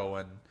Pedro,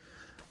 and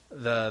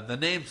the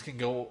names can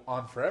go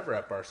on forever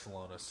at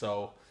Barcelona.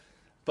 So,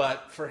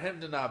 but for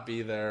him to not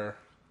be there,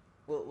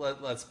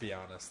 let's be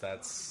honest,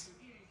 that's...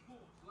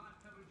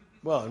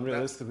 Well, and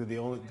realistically, the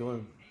only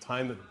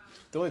time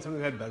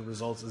we've had bad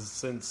results is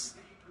since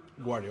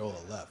Guardiola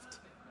left.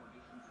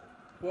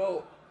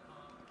 Well,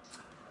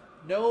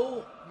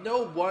 no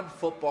one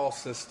football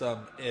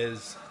system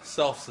is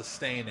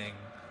self-sustaining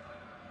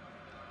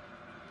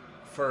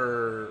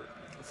for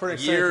an extended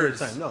years. period of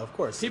time. No, of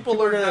course. People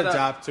learn are how going to to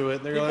adapt to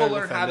it. People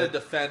learn how to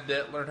defend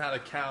it, learn how to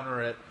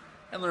counter it,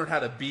 and learn how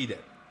to beat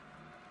it.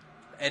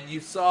 And you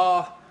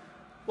saw,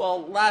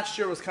 well, last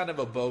year was kind of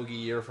a bogey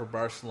year for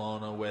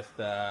Barcelona with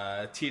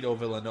Tito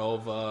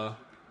Villanova,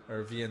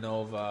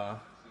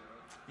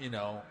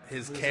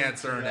 his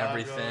cancer and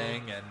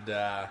everything,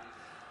 and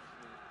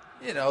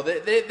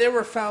they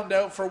were found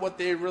out for what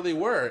they really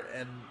were,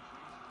 an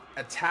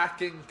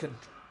attacking,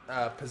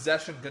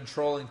 possession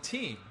controlling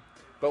team.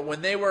 But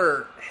when they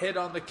were hit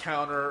on the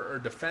counter or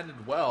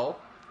defended well,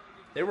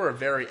 they were a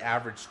very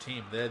average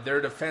team. Their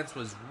defense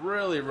was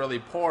really, really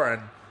poor.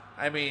 And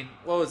I mean,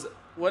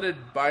 what did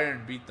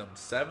Bayern beat them?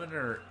 7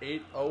 or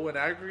 8-0 in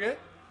aggregate?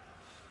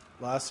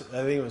 I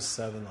think it was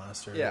 7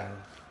 last year. Yeah.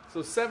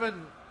 So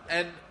 7,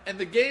 and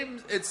the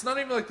games. It's not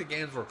even like the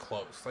games were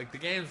close. Like the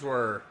games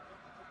were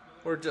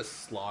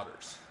just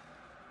slaughters.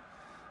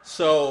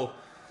 So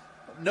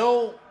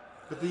no.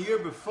 But the year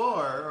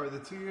before, or the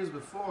 2 years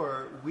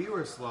before, we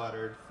were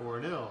slaughtered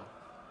 4-0.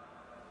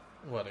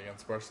 What,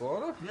 against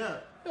Barcelona? Yeah.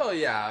 Oh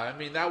yeah, I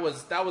mean that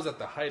was at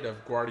the height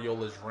of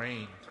Guardiola's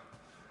reign.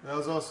 That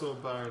was also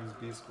Bayern's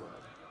B squad.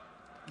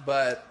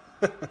 But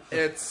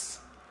it's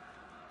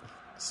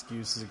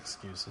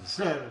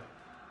excuses.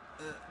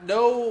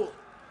 no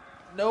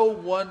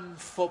one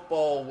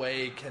football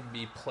way can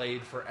be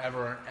played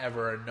forever and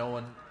ever, and no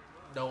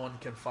one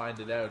can find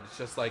it out. It's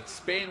just like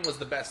Spain was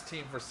the best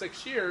team for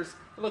 6 years,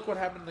 and look what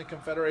happened in the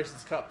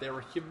Confederations Cup. They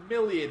were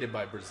humiliated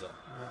by Brazil.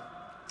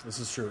 This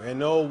is true. And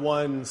no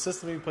one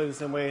system can play the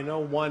same way. No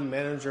one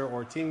manager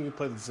or team can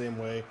play the same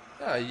way.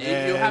 Yeah,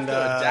 you have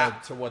to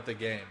adapt to what the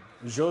game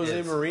Jose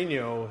is.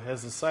 Mourinho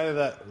has decided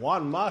that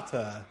Juan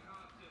Mata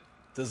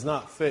does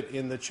not fit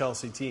in the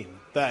Chelsea team.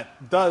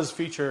 That does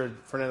feature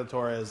Fernando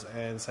Torres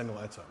and Samuel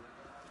Eto'o.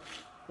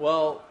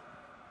 Well,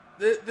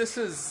 this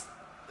is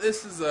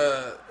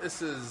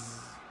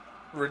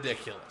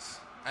ridiculous.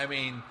 I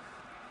mean,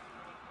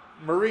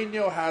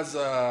 Mourinho has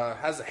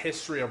a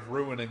history of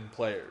ruining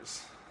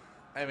players.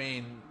 I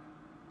mean,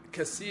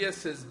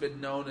 Casillas has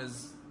been known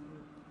as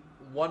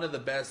one of the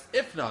best,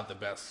 if not the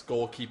best,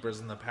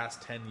 goalkeepers in the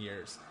past 10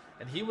 years.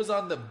 And he was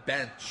on the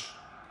bench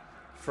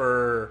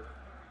for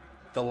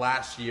the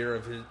last year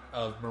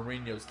of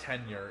Mourinho's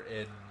tenure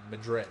in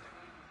Madrid.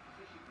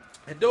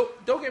 And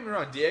don't get me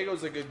wrong,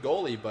 Diego's a good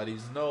goalie, but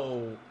he's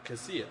no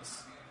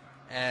Casillas.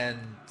 And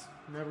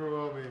Never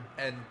will be.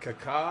 And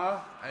Kaká,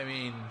 I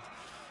mean,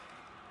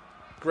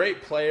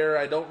 great player.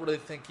 I don't really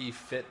think he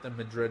fit the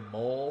Madrid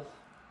mold.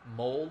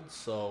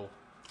 So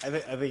I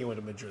think he went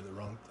to Madrid the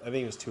wrong. I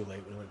think it was too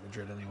late when he went to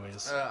Madrid,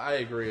 anyways. I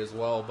agree as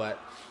well. But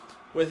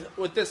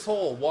with this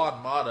whole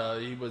Juan Mata,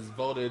 he was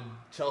voted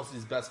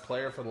Chelsea's best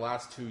player for the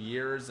last 2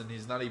 years, and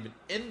he's not even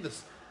in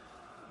this.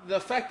 The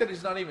fact that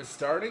he's not even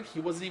starting, he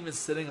wasn't even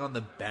sitting on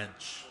the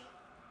bench.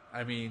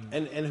 I mean,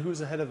 and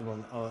who's ahead of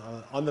him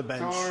on the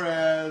bench?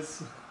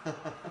 Torres.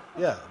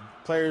 Yeah,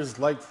 players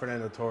like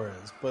Fernando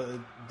Torres, but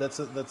that's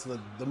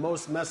the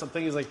most messed up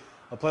thing is like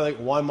a player like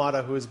Juan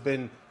Mata, who has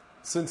been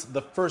since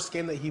the first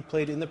game that he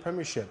played in the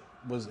Premiership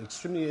was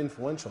extremely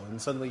influential,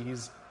 and suddenly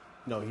he's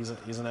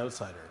an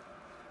outsider.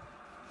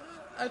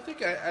 I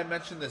think I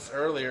mentioned this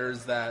earlier,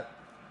 is that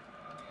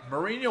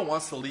Mourinho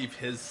wants to leave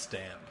his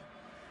stamp.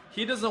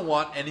 He doesn't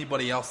want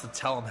anybody else to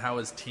tell him how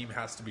his team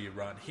has to be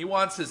run. He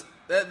wants his.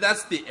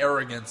 That's the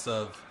arrogance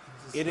of.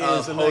 It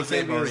is, and that Jose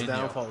can be his Mourinho.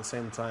 downfall at the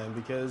same time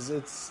because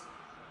it's,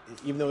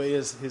 even though it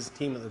is his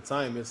team at the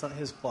time, it's not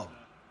his club.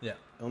 Yeah.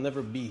 It'll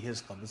never be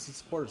his club. It's the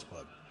supporters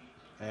club,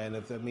 and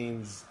if that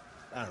means,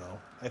 I don't know.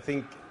 I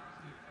think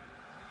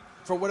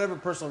for whatever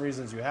personal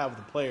reasons you have with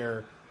the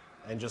player,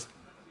 and just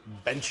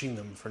benching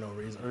them for no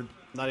reason, or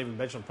not even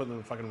benching them, putting them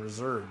in fucking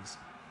reserves.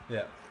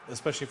 Yeah.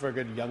 Especially for a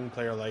good young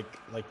player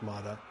like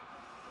Mata.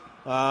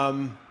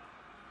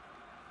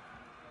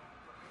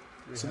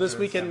 So this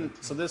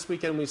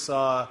weekend we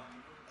saw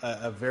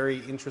a very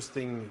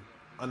interesting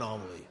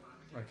anomaly.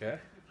 Okay.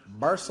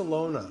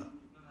 Barcelona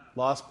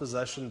lost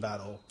possession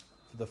battle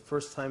for the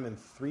first time in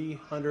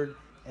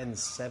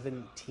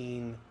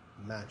 317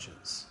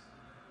 matches,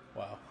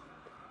 Wow.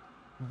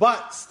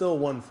 but still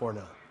won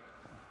 4-0.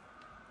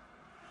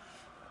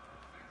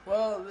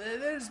 Well,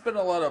 there's been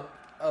a lot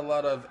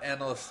of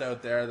analysts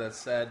out there that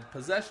said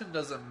possession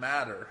doesn't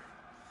matter.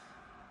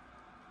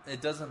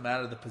 It doesn't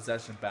matter the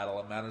possession battle.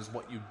 It matters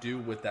what you do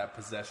with that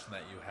possession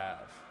that you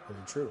have.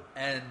 Very true.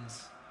 And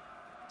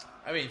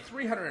I mean,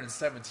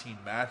 317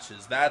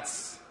 matches.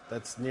 That's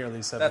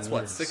nearly 7 that's years.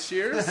 what, 6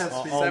 years? That's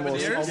 7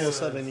 years? Almost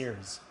 7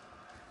 years.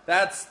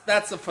 That's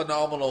a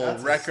phenomenal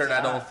That's a record.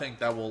 I don't stat. think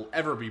that will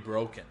ever be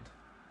broken.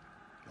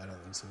 I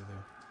don't think so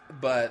either.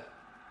 But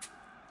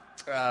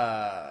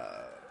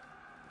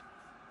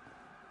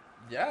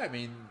yeah, I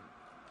mean,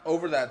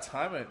 over that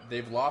time,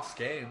 they've lost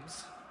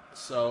games.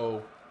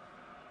 So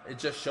it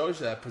just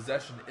shows you that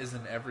possession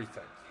isn't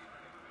everything.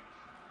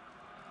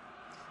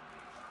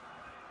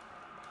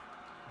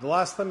 The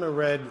last time I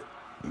read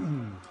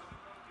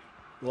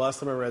the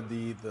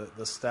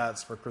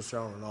stats for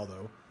Cristiano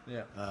Ronaldo,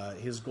 Yeah.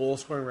 his goal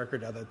scoring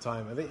record at that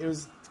time, I think it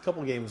was a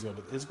couple games ago,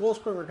 but his goal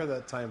scoring record at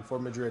that time for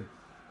Madrid,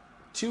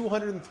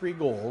 203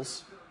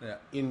 goals Yeah.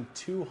 in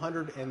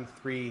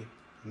 203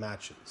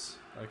 matches.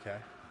 Okay.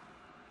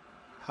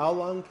 How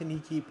long can he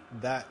keep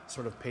that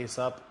sort of pace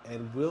up,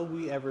 and will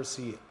we ever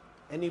see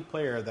any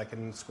player that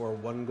can score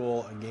one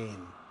goal a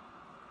game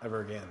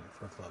ever again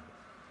for a club?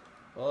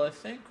 Well, I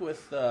think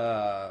with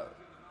the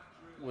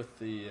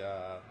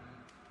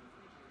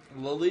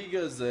La Liga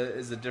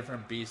is a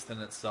different beast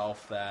in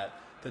itself. That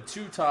the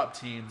two top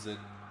teams in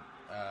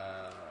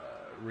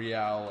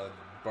Real and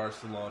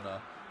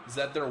Barcelona is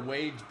that their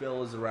wage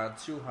bill is around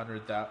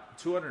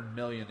 200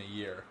 million a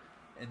year,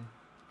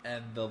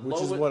 and the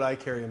Which is what I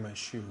carry in my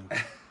shoe.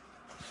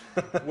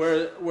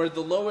 where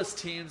the lowest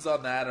teams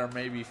on that are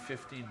maybe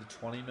 15 to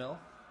 20 mil.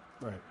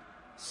 Right.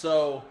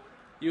 So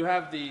you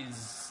have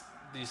these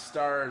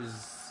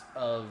stars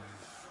of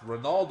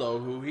Ronaldo,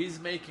 who he's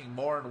making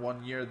more in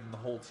 1 year than the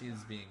whole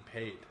team's being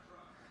paid.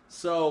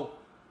 So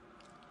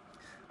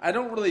I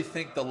don't really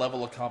think the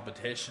level of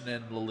competition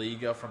in La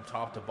Liga from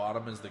top to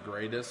bottom is the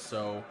greatest.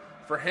 So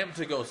for him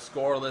to go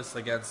scoreless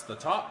against the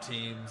top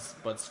teams,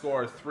 but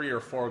score 3 or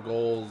 4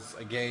 goals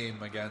a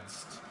game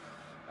against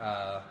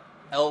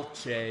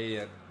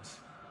Elche and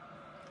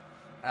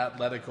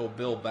Atletico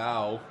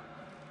Bilbao,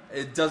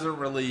 it doesn't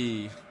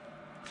really.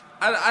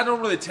 I don't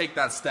really take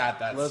that stat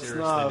that Let's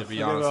seriously, not to be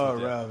forget honest about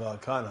with you.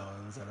 Vallecano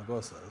and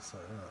Zaragoza. So,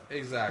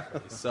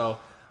 Exactly. So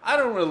I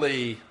don't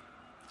really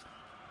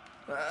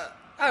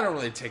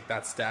take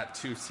that stat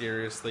too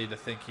seriously to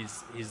think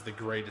he's the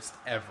greatest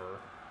ever.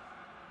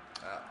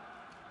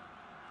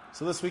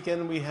 So this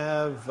weekend we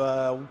have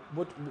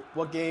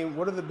what game?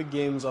 What are the big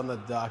games on the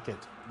docket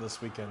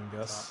this weekend,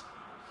 Gus?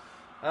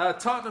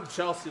 Tottenham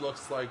Chelsea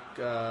looks like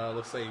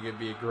it could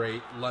be a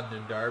great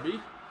London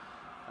derby,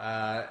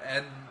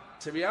 and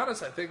to be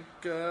honest, I think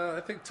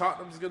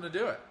Tottenham's going to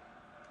do it.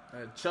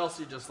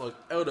 Chelsea just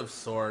looked out of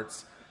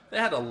sorts. They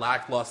had a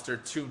lackluster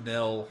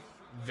 2-0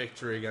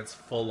 victory against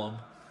Fulham.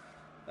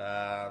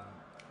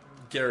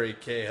 Gary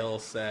Cahill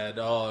said,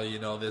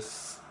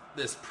 this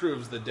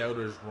proves the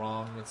doubters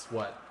wrong. It's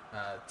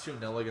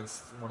 2-0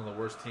 against one of the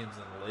worst teams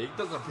in the league.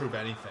 Doesn't prove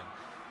anything.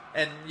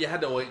 and you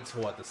had to wait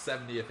until the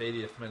 70th,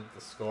 80th minute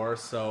to score.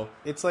 So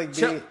It's like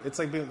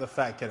being the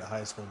fat kid at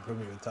high school and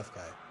proving you're a tough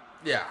guy.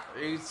 yeah,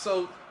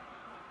 so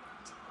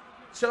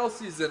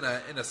Chelsea's in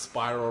a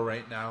spiral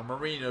right now.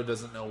 Mourinho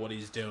doesn't know what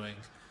he's doing.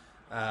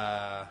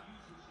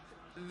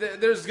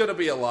 There's going to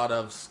be a lot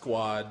of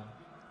squad,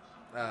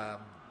 a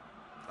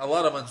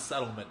lot of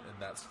unsettlement in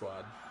that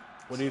squad.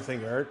 What do you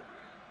think, Art?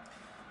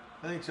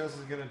 I think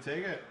Chelsea's going to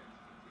take it.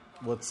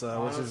 What's your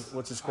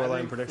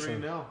scoreline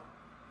prediction? 3-0.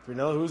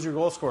 3-0. Who's your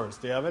goal scorers?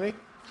 Do you have any?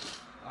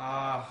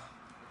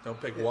 Don't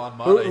pick Juan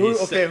Mata.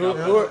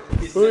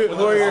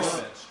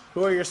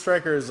 Who are your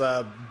strikers?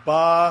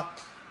 Ba,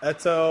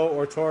 Eto,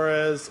 or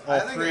Torres? All I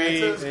think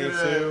three. Eto's any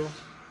gonna- two?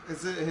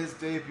 Is it his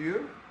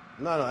debut?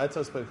 No.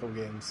 Eto's played a couple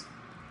games.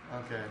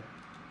 Okay.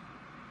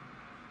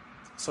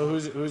 So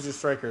who's your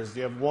strikers? Do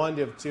you have one?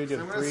 Do you have two? Do So you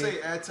I'm have going to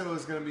three? say Eto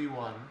is going to be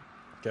one.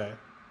 Okay.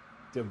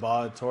 Do you have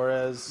Ba,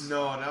 Torres?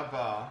 No, not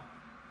Ba.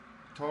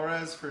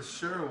 Torres for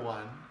sure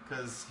one,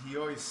 because he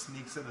always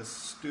sneaks in a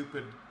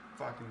stupid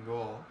fucking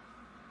goal.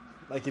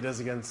 Like he does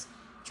against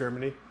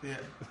Germany.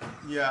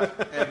 Yeah,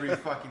 every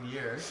fucking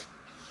year.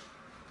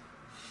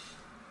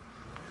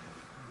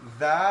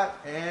 That,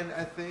 and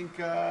I think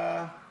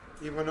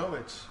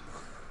Ivanovic.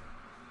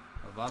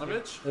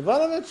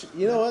 Ivanovic?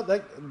 You know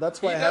what?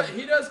 That's why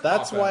He does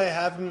That's pop why I in.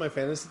 have him in my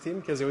fantasy team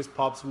because he always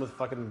pops in with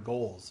fucking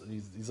goals.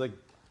 He's like,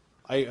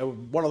 I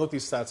want to look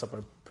these stats up.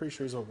 I'm pretty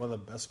sure he's one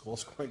of the best goal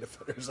scoring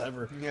defenders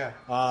ever. Yeah.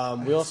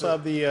 We also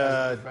have the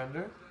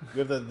defender. we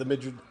have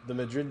the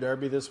Madrid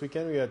derby this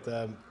weekend. We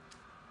got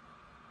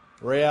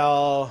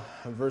Real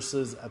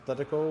versus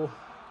Atletico.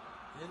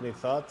 Any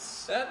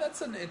thoughts?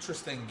 That's an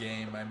interesting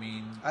game. I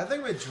mean, I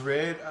think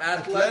Madrid,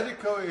 Atletico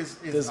Atletico is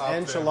Does up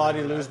there, Ancelotti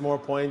man. lose more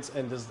points,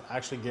 and does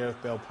actually Gareth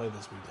Bale play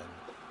this weekend?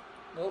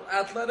 well,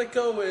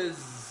 Atletico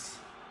is.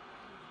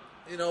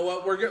 You know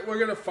what? We're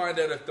gonna find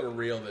out if they're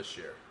real this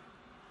year.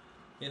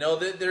 You know,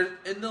 they're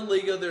in the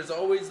Liga. There's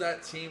always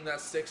that team that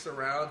sticks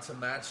around to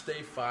match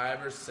day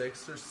 5 or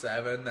 6 or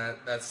 7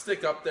 that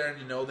stick up there, and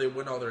you know they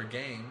win all their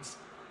games.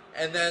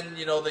 And then,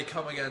 you know, they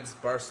come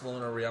against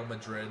Barcelona or Real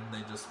Madrid and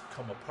they just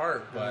come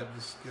apart. But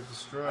just get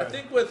destroyed. I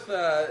think with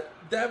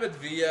David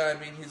Villa, I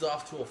mean, he's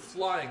off to a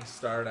flying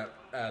start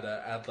at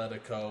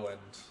Atletico, and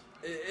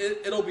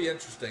it'll be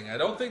interesting. I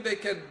don't think they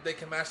can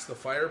match the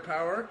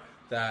firepower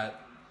that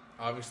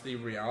obviously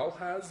Real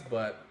has,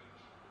 but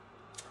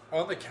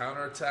on the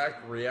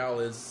counterattack,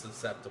 Real is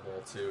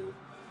susceptible to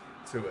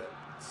it.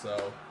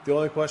 So The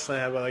only question I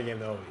have about that game,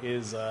 though,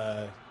 is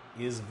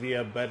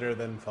Villa better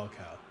than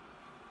Falcao?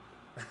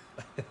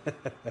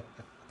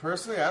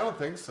 Personally, I don't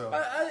think so.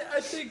 I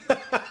think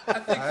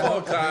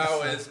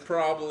Falcao is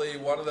probably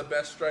one of the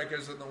best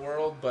strikers in the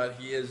world, but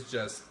he is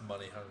just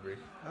money hungry.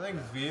 I think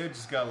Villa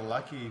just got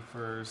lucky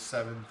for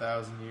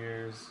 7,000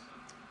 years.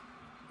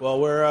 Well,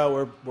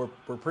 we're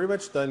pretty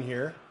much done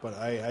here, but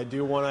I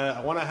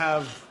want to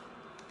have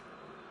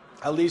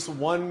at least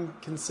one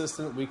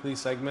consistent weekly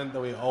segment that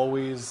we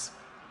always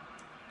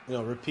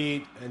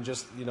repeat and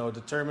just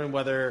determine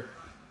whether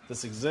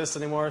this exists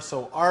anymore.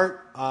 So,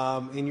 Art,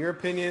 in your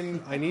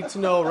opinion, I need to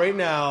know right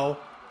now: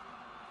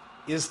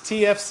 is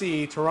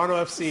TFC Toronto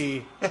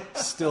FC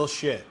still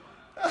shit?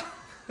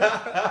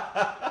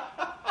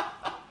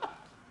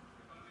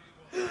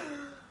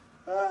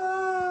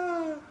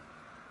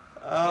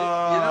 You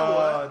know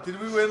what? Did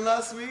we win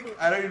last week?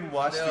 I don't even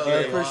watch No, the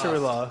I'm game. pretty sure we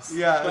lost.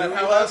 Yeah, But we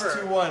however- lost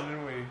 2-1,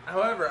 didn't we?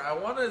 However, I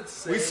want to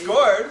say We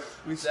scored.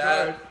 We that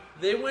scored.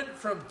 they went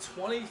from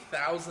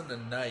 20,000 a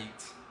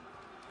night,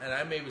 and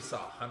I maybe saw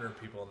 100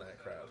 people in that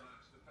crowd.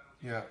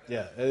 Yeah.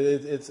 Yeah,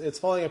 it's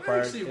falling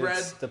apart. actually It's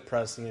read-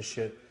 depressing as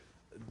shit.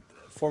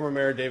 Former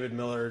Mayor David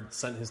Miller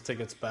sent his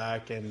tickets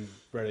back and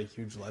read a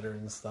huge letter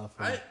and stuff.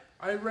 And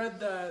I read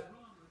that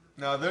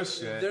No, they're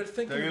shit. They're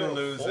thinking gonna about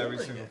lose every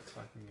folding single it.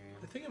 fucking game.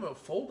 they're thinking about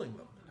folding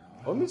them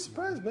I wouldn't be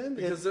surprised, man.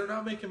 because they're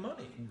not making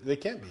money. They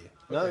can't be.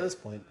 Not at this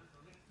point.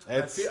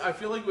 I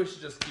feel like we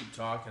should just keep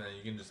talking, and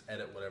you can just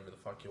edit whatever the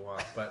fuck you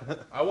want.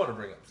 But I want to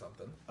bring up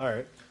something. All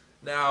right.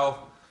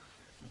 Now,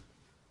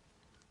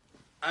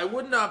 I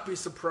would not be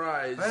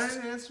surprised. I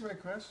didn't answer my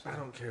question. I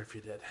don't care if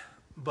you did.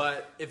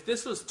 But if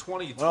this was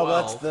 2012,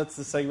 Well, that's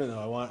the segment, though.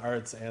 I want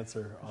Art's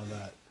answer on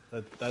that.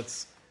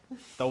 That's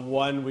the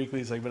one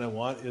weekly segment I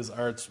want is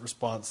Art's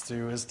response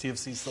to is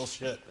TFC still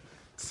shit?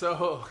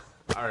 so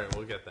all right,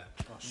 we'll get that.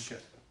 Oh,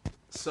 shit.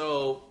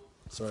 So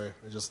Sorry,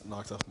 I just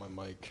knocked off my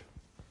mic.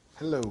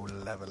 Hello,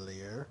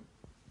 Lavalier.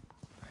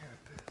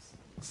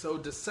 So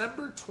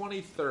December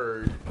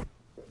 23rd.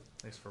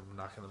 Thanks for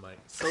knocking the mic.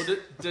 So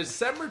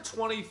December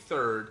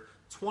 23rd,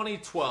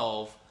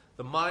 2012,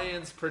 the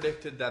Mayans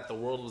predicted that the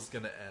world was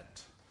going to end.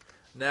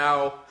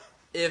 Now,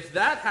 if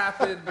that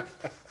happened,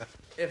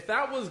 if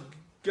that was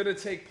going to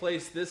take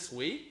place this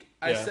week,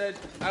 Yeah.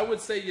 I would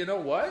say, you know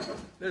what?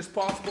 It's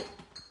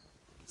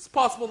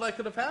possible that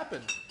could have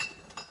happened.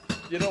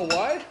 You know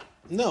why?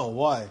 No,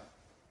 why?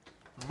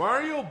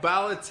 Mario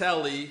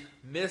Balotelli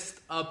missed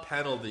a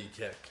penalty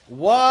kick.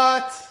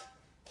 What?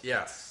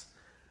 Yes.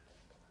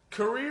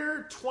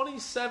 Career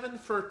 27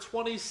 for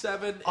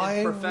 27 in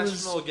I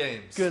professional was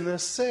games. Gonna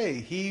say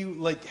he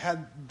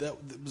had that.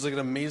 It was like an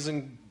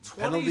amazing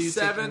penalties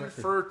taking 27 record.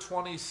 for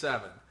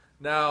 27.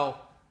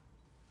 Now,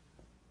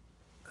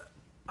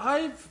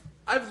 I've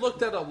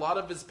looked at a lot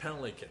of his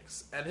penalty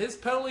kicks, and his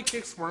penalty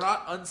kicks were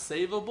not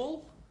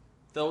unsavable.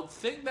 The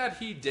thing that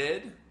he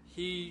did,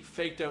 he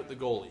faked out the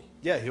goalie.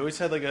 Yeah, he always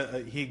had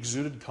he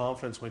exuded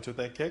confidence when he took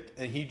that kick,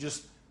 and he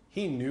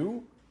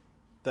knew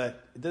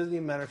that it doesn't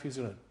even matter if he was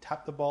going to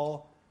tap the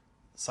ball,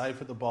 side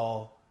foot the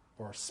ball,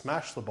 or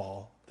smash the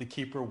ball. The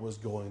keeper was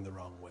going the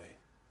wrong way.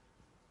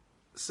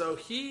 So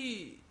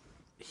his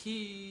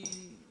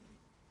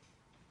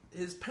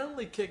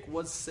penalty kick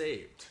was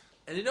saved,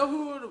 and you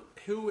know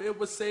who it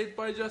was saved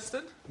by,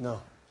 Justin?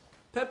 No.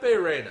 Pepe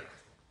Reina.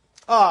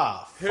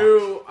 Ah, fuck.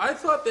 Who I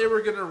thought they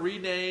were going to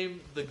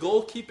rename the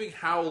goalkeeping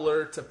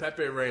howler to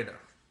Pepe Reina,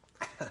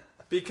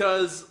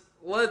 because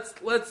let's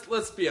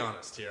be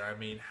honest here. I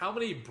mean, how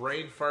many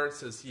brain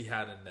farts has he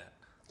had in net?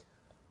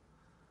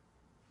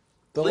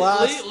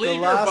 Leave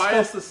your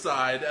bias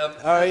aside,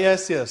 Oh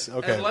yes,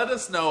 okay. and let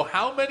us know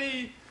how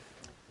many.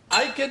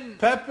 Pepe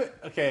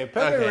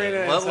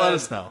Reina. Let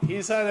us know.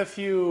 He's had a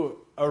few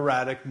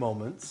erratic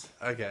moments.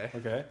 Okay.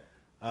 Okay.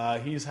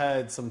 He's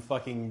had some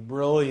fucking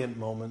brilliant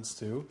moments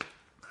too.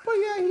 But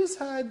yeah, he's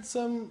had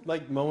some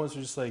moments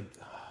where just what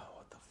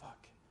the fuck?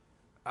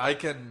 I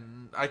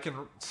can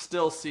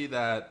still see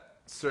that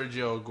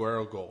Sergio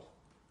Aguero goal.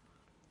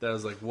 That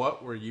was like,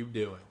 what were you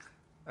doing?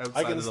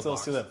 I can still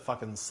see that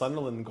fucking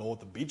Sunderland goal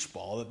with the beach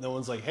ball that no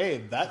one's like, hey,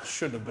 that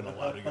shouldn't have been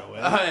allowed to go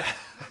in.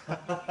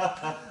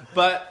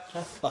 But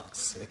Fuck's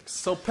sakes.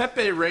 so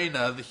Pepe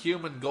Reina, the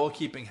human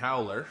goalkeeping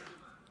howler,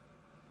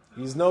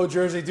 He's no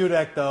Jersey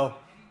Dudek though.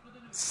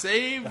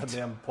 saved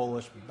Goddamn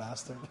Polish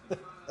bastard.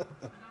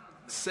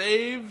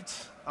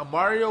 a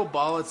Mario So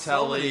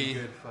many Balotelli.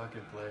 good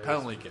fucking players.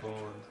 penalty for kick.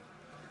 Poland.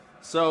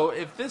 So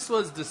if this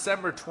was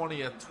December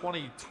 20th,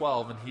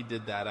 2012, and he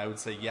did that, I would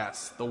say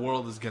yes, the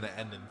world is going to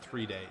end in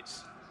 3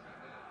 days.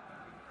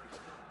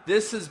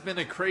 This has been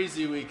a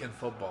crazy week in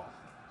football.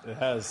 It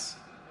has.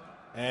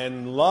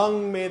 And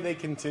long may they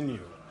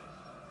continue.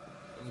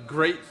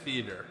 Great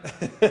theater.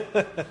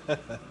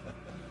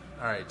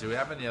 All right, do we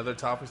have any other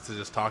topics to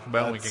just talk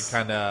about? We can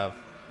kind of...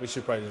 We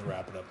should probably just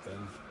wrap it up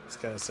then.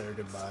 Just kind of say our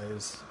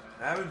goodbyes.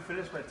 I haven't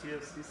finished my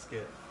TFC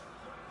skit.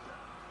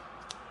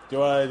 Do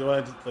you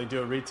want to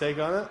do a retake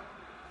on it?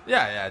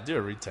 Yeah, do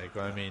a retake.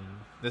 I mean,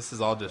 this is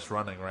all just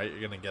running, right? You're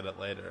going to get it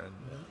later and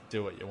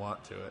do what you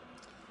want to it.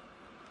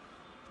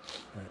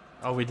 Right.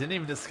 Oh, we didn't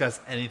even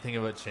discuss anything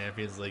about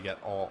Champions League at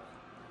all.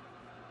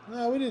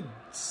 No, we did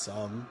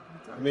some.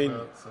 I mean,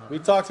 we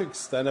talked to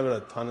extent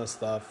about a ton of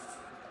stuff.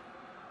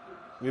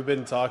 We've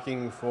been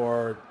talking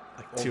for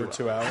over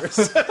 2 hours.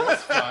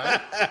 That's fine.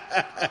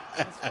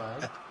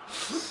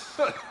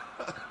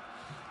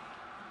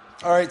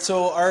 All right,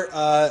 so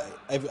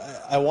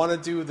I want to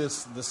do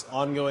this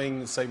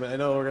ongoing segment. I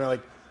know we're gonna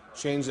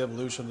change the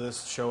evolution of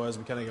this show as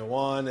we kind of go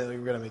on, and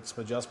we're gonna make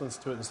some adjustments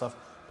to it and stuff.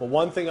 But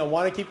one thing I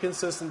want to keep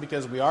consistent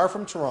because we are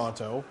from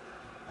Toronto.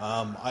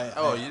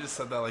 You just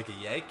said that like a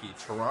Yankee.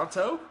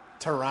 Toronto?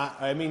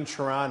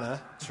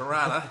 Tirana.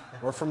 Tirana.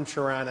 We're from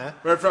Tirana.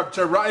 We're from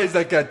Toronto. It's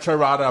like a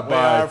Tirana We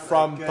are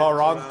from Good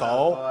Toronto,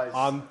 Toronto boys.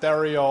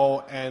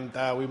 Ontario, and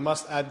we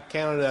must add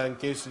Canada in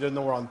case you didn't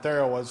know where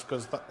Ontario was.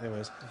 Because,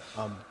 anyways,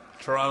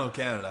 Toronto,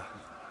 Canada.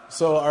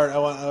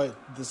 so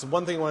this is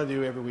one thing I want to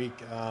do every week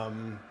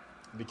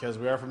because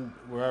we are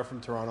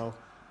from Toronto.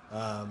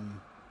 I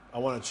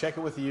want to check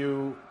it with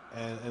you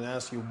and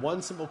ask you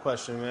one simple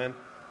question, man.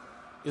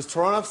 Is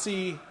Toronto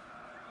FC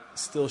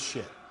still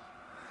shit?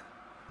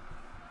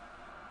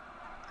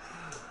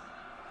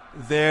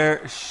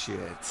 They're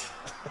shit.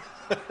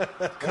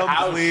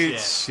 Complete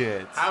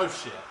shit. How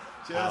shit?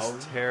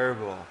 Just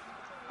terrible.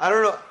 I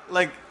don't know.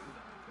 Like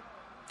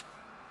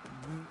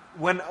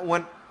when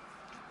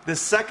the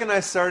second I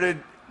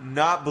started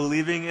not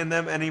believing in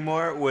them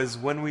anymore was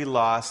when we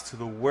lost to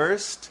the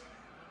worst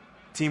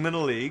team in the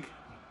league.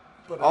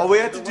 All we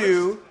had to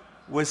do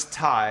was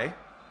tie.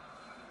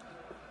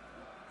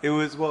 It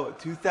was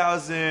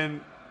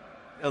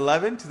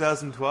 2011,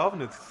 2012,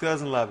 no,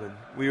 2011.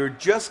 We were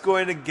just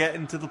going to get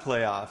into the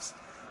playoffs.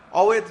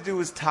 All we had to do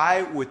was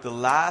tie with the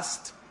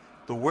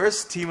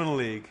worst team in the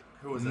league,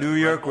 Who was that? New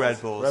York Red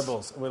Red Bulls. Red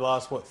Bulls. And we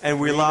lost what? And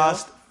we 3-0?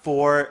 lost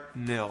 4-0.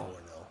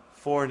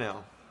 4-0.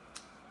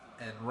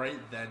 And right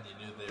then you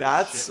knew they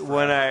That's were shit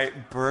when forever. I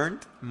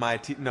burnt my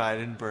No, I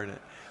didn't burn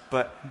it.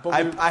 But we-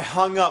 I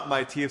hung up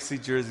my TFC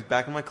jersey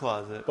back in my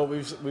closet. But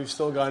we've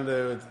still gone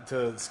to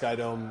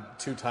Skydome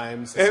 2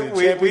 times. To And see the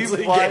we- Champions we've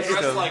League watched game.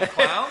 Dressed like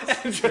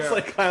clowns? Just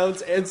like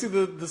clowns and see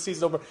the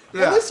season opener.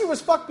 Yeah. And this year was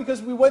fucked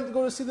because we went to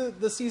go to see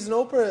the season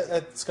opener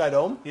at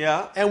Skydome.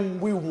 Yeah. And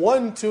we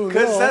won 2-0.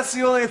 Because that's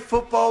the only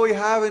football we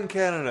have in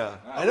Canada.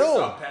 I know. We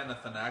saw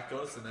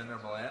Panathinaikos and Inter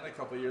Milan a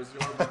couple years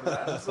ago. Remember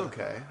that? That's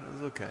okay.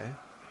 That's okay.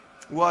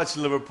 watch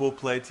Liverpool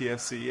play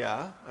TFC.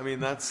 Yeah, I mean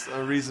that's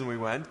a reason we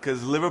went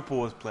because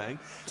Liverpool was playing.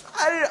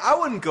 I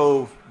wouldn't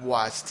go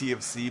watch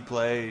TFC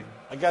play.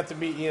 I got to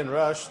meet Ian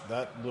Rush.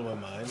 That blew my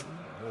mind.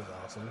 That was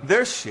awesome.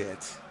 They're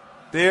shit.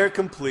 They're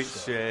complete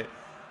shit.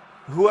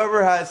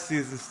 Whoever has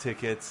seasons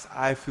tickets,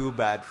 I feel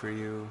bad for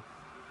you.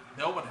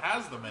 No one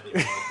has them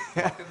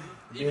anymore.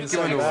 Even Give it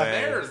the away.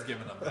 mayor is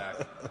giving them back.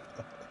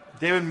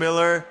 David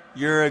Miller,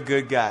 you're a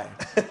good guy.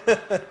 All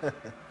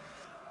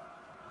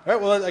right,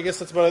 well, I guess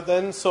that's about it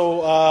then.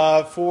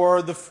 So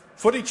for the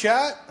footy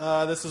chat,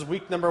 this is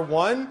week number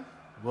 1.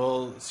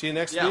 We'll see you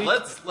next Yeah, week.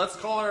 let's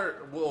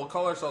we'll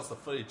call ourselves the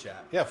Footy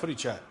Chat. Yeah, footy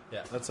chat.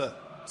 Yeah. That's it.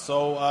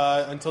 So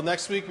until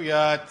next week, we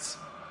got...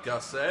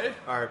 Gusset.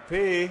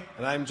 RP.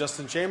 And I'm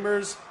Justin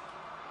Chambers.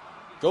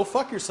 Go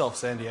fuck yourself,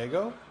 San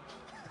Diego.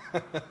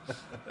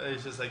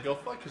 It's just like, go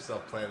fuck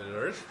yourself, planet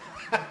Earth.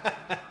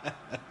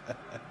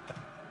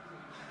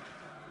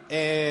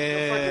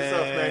 And...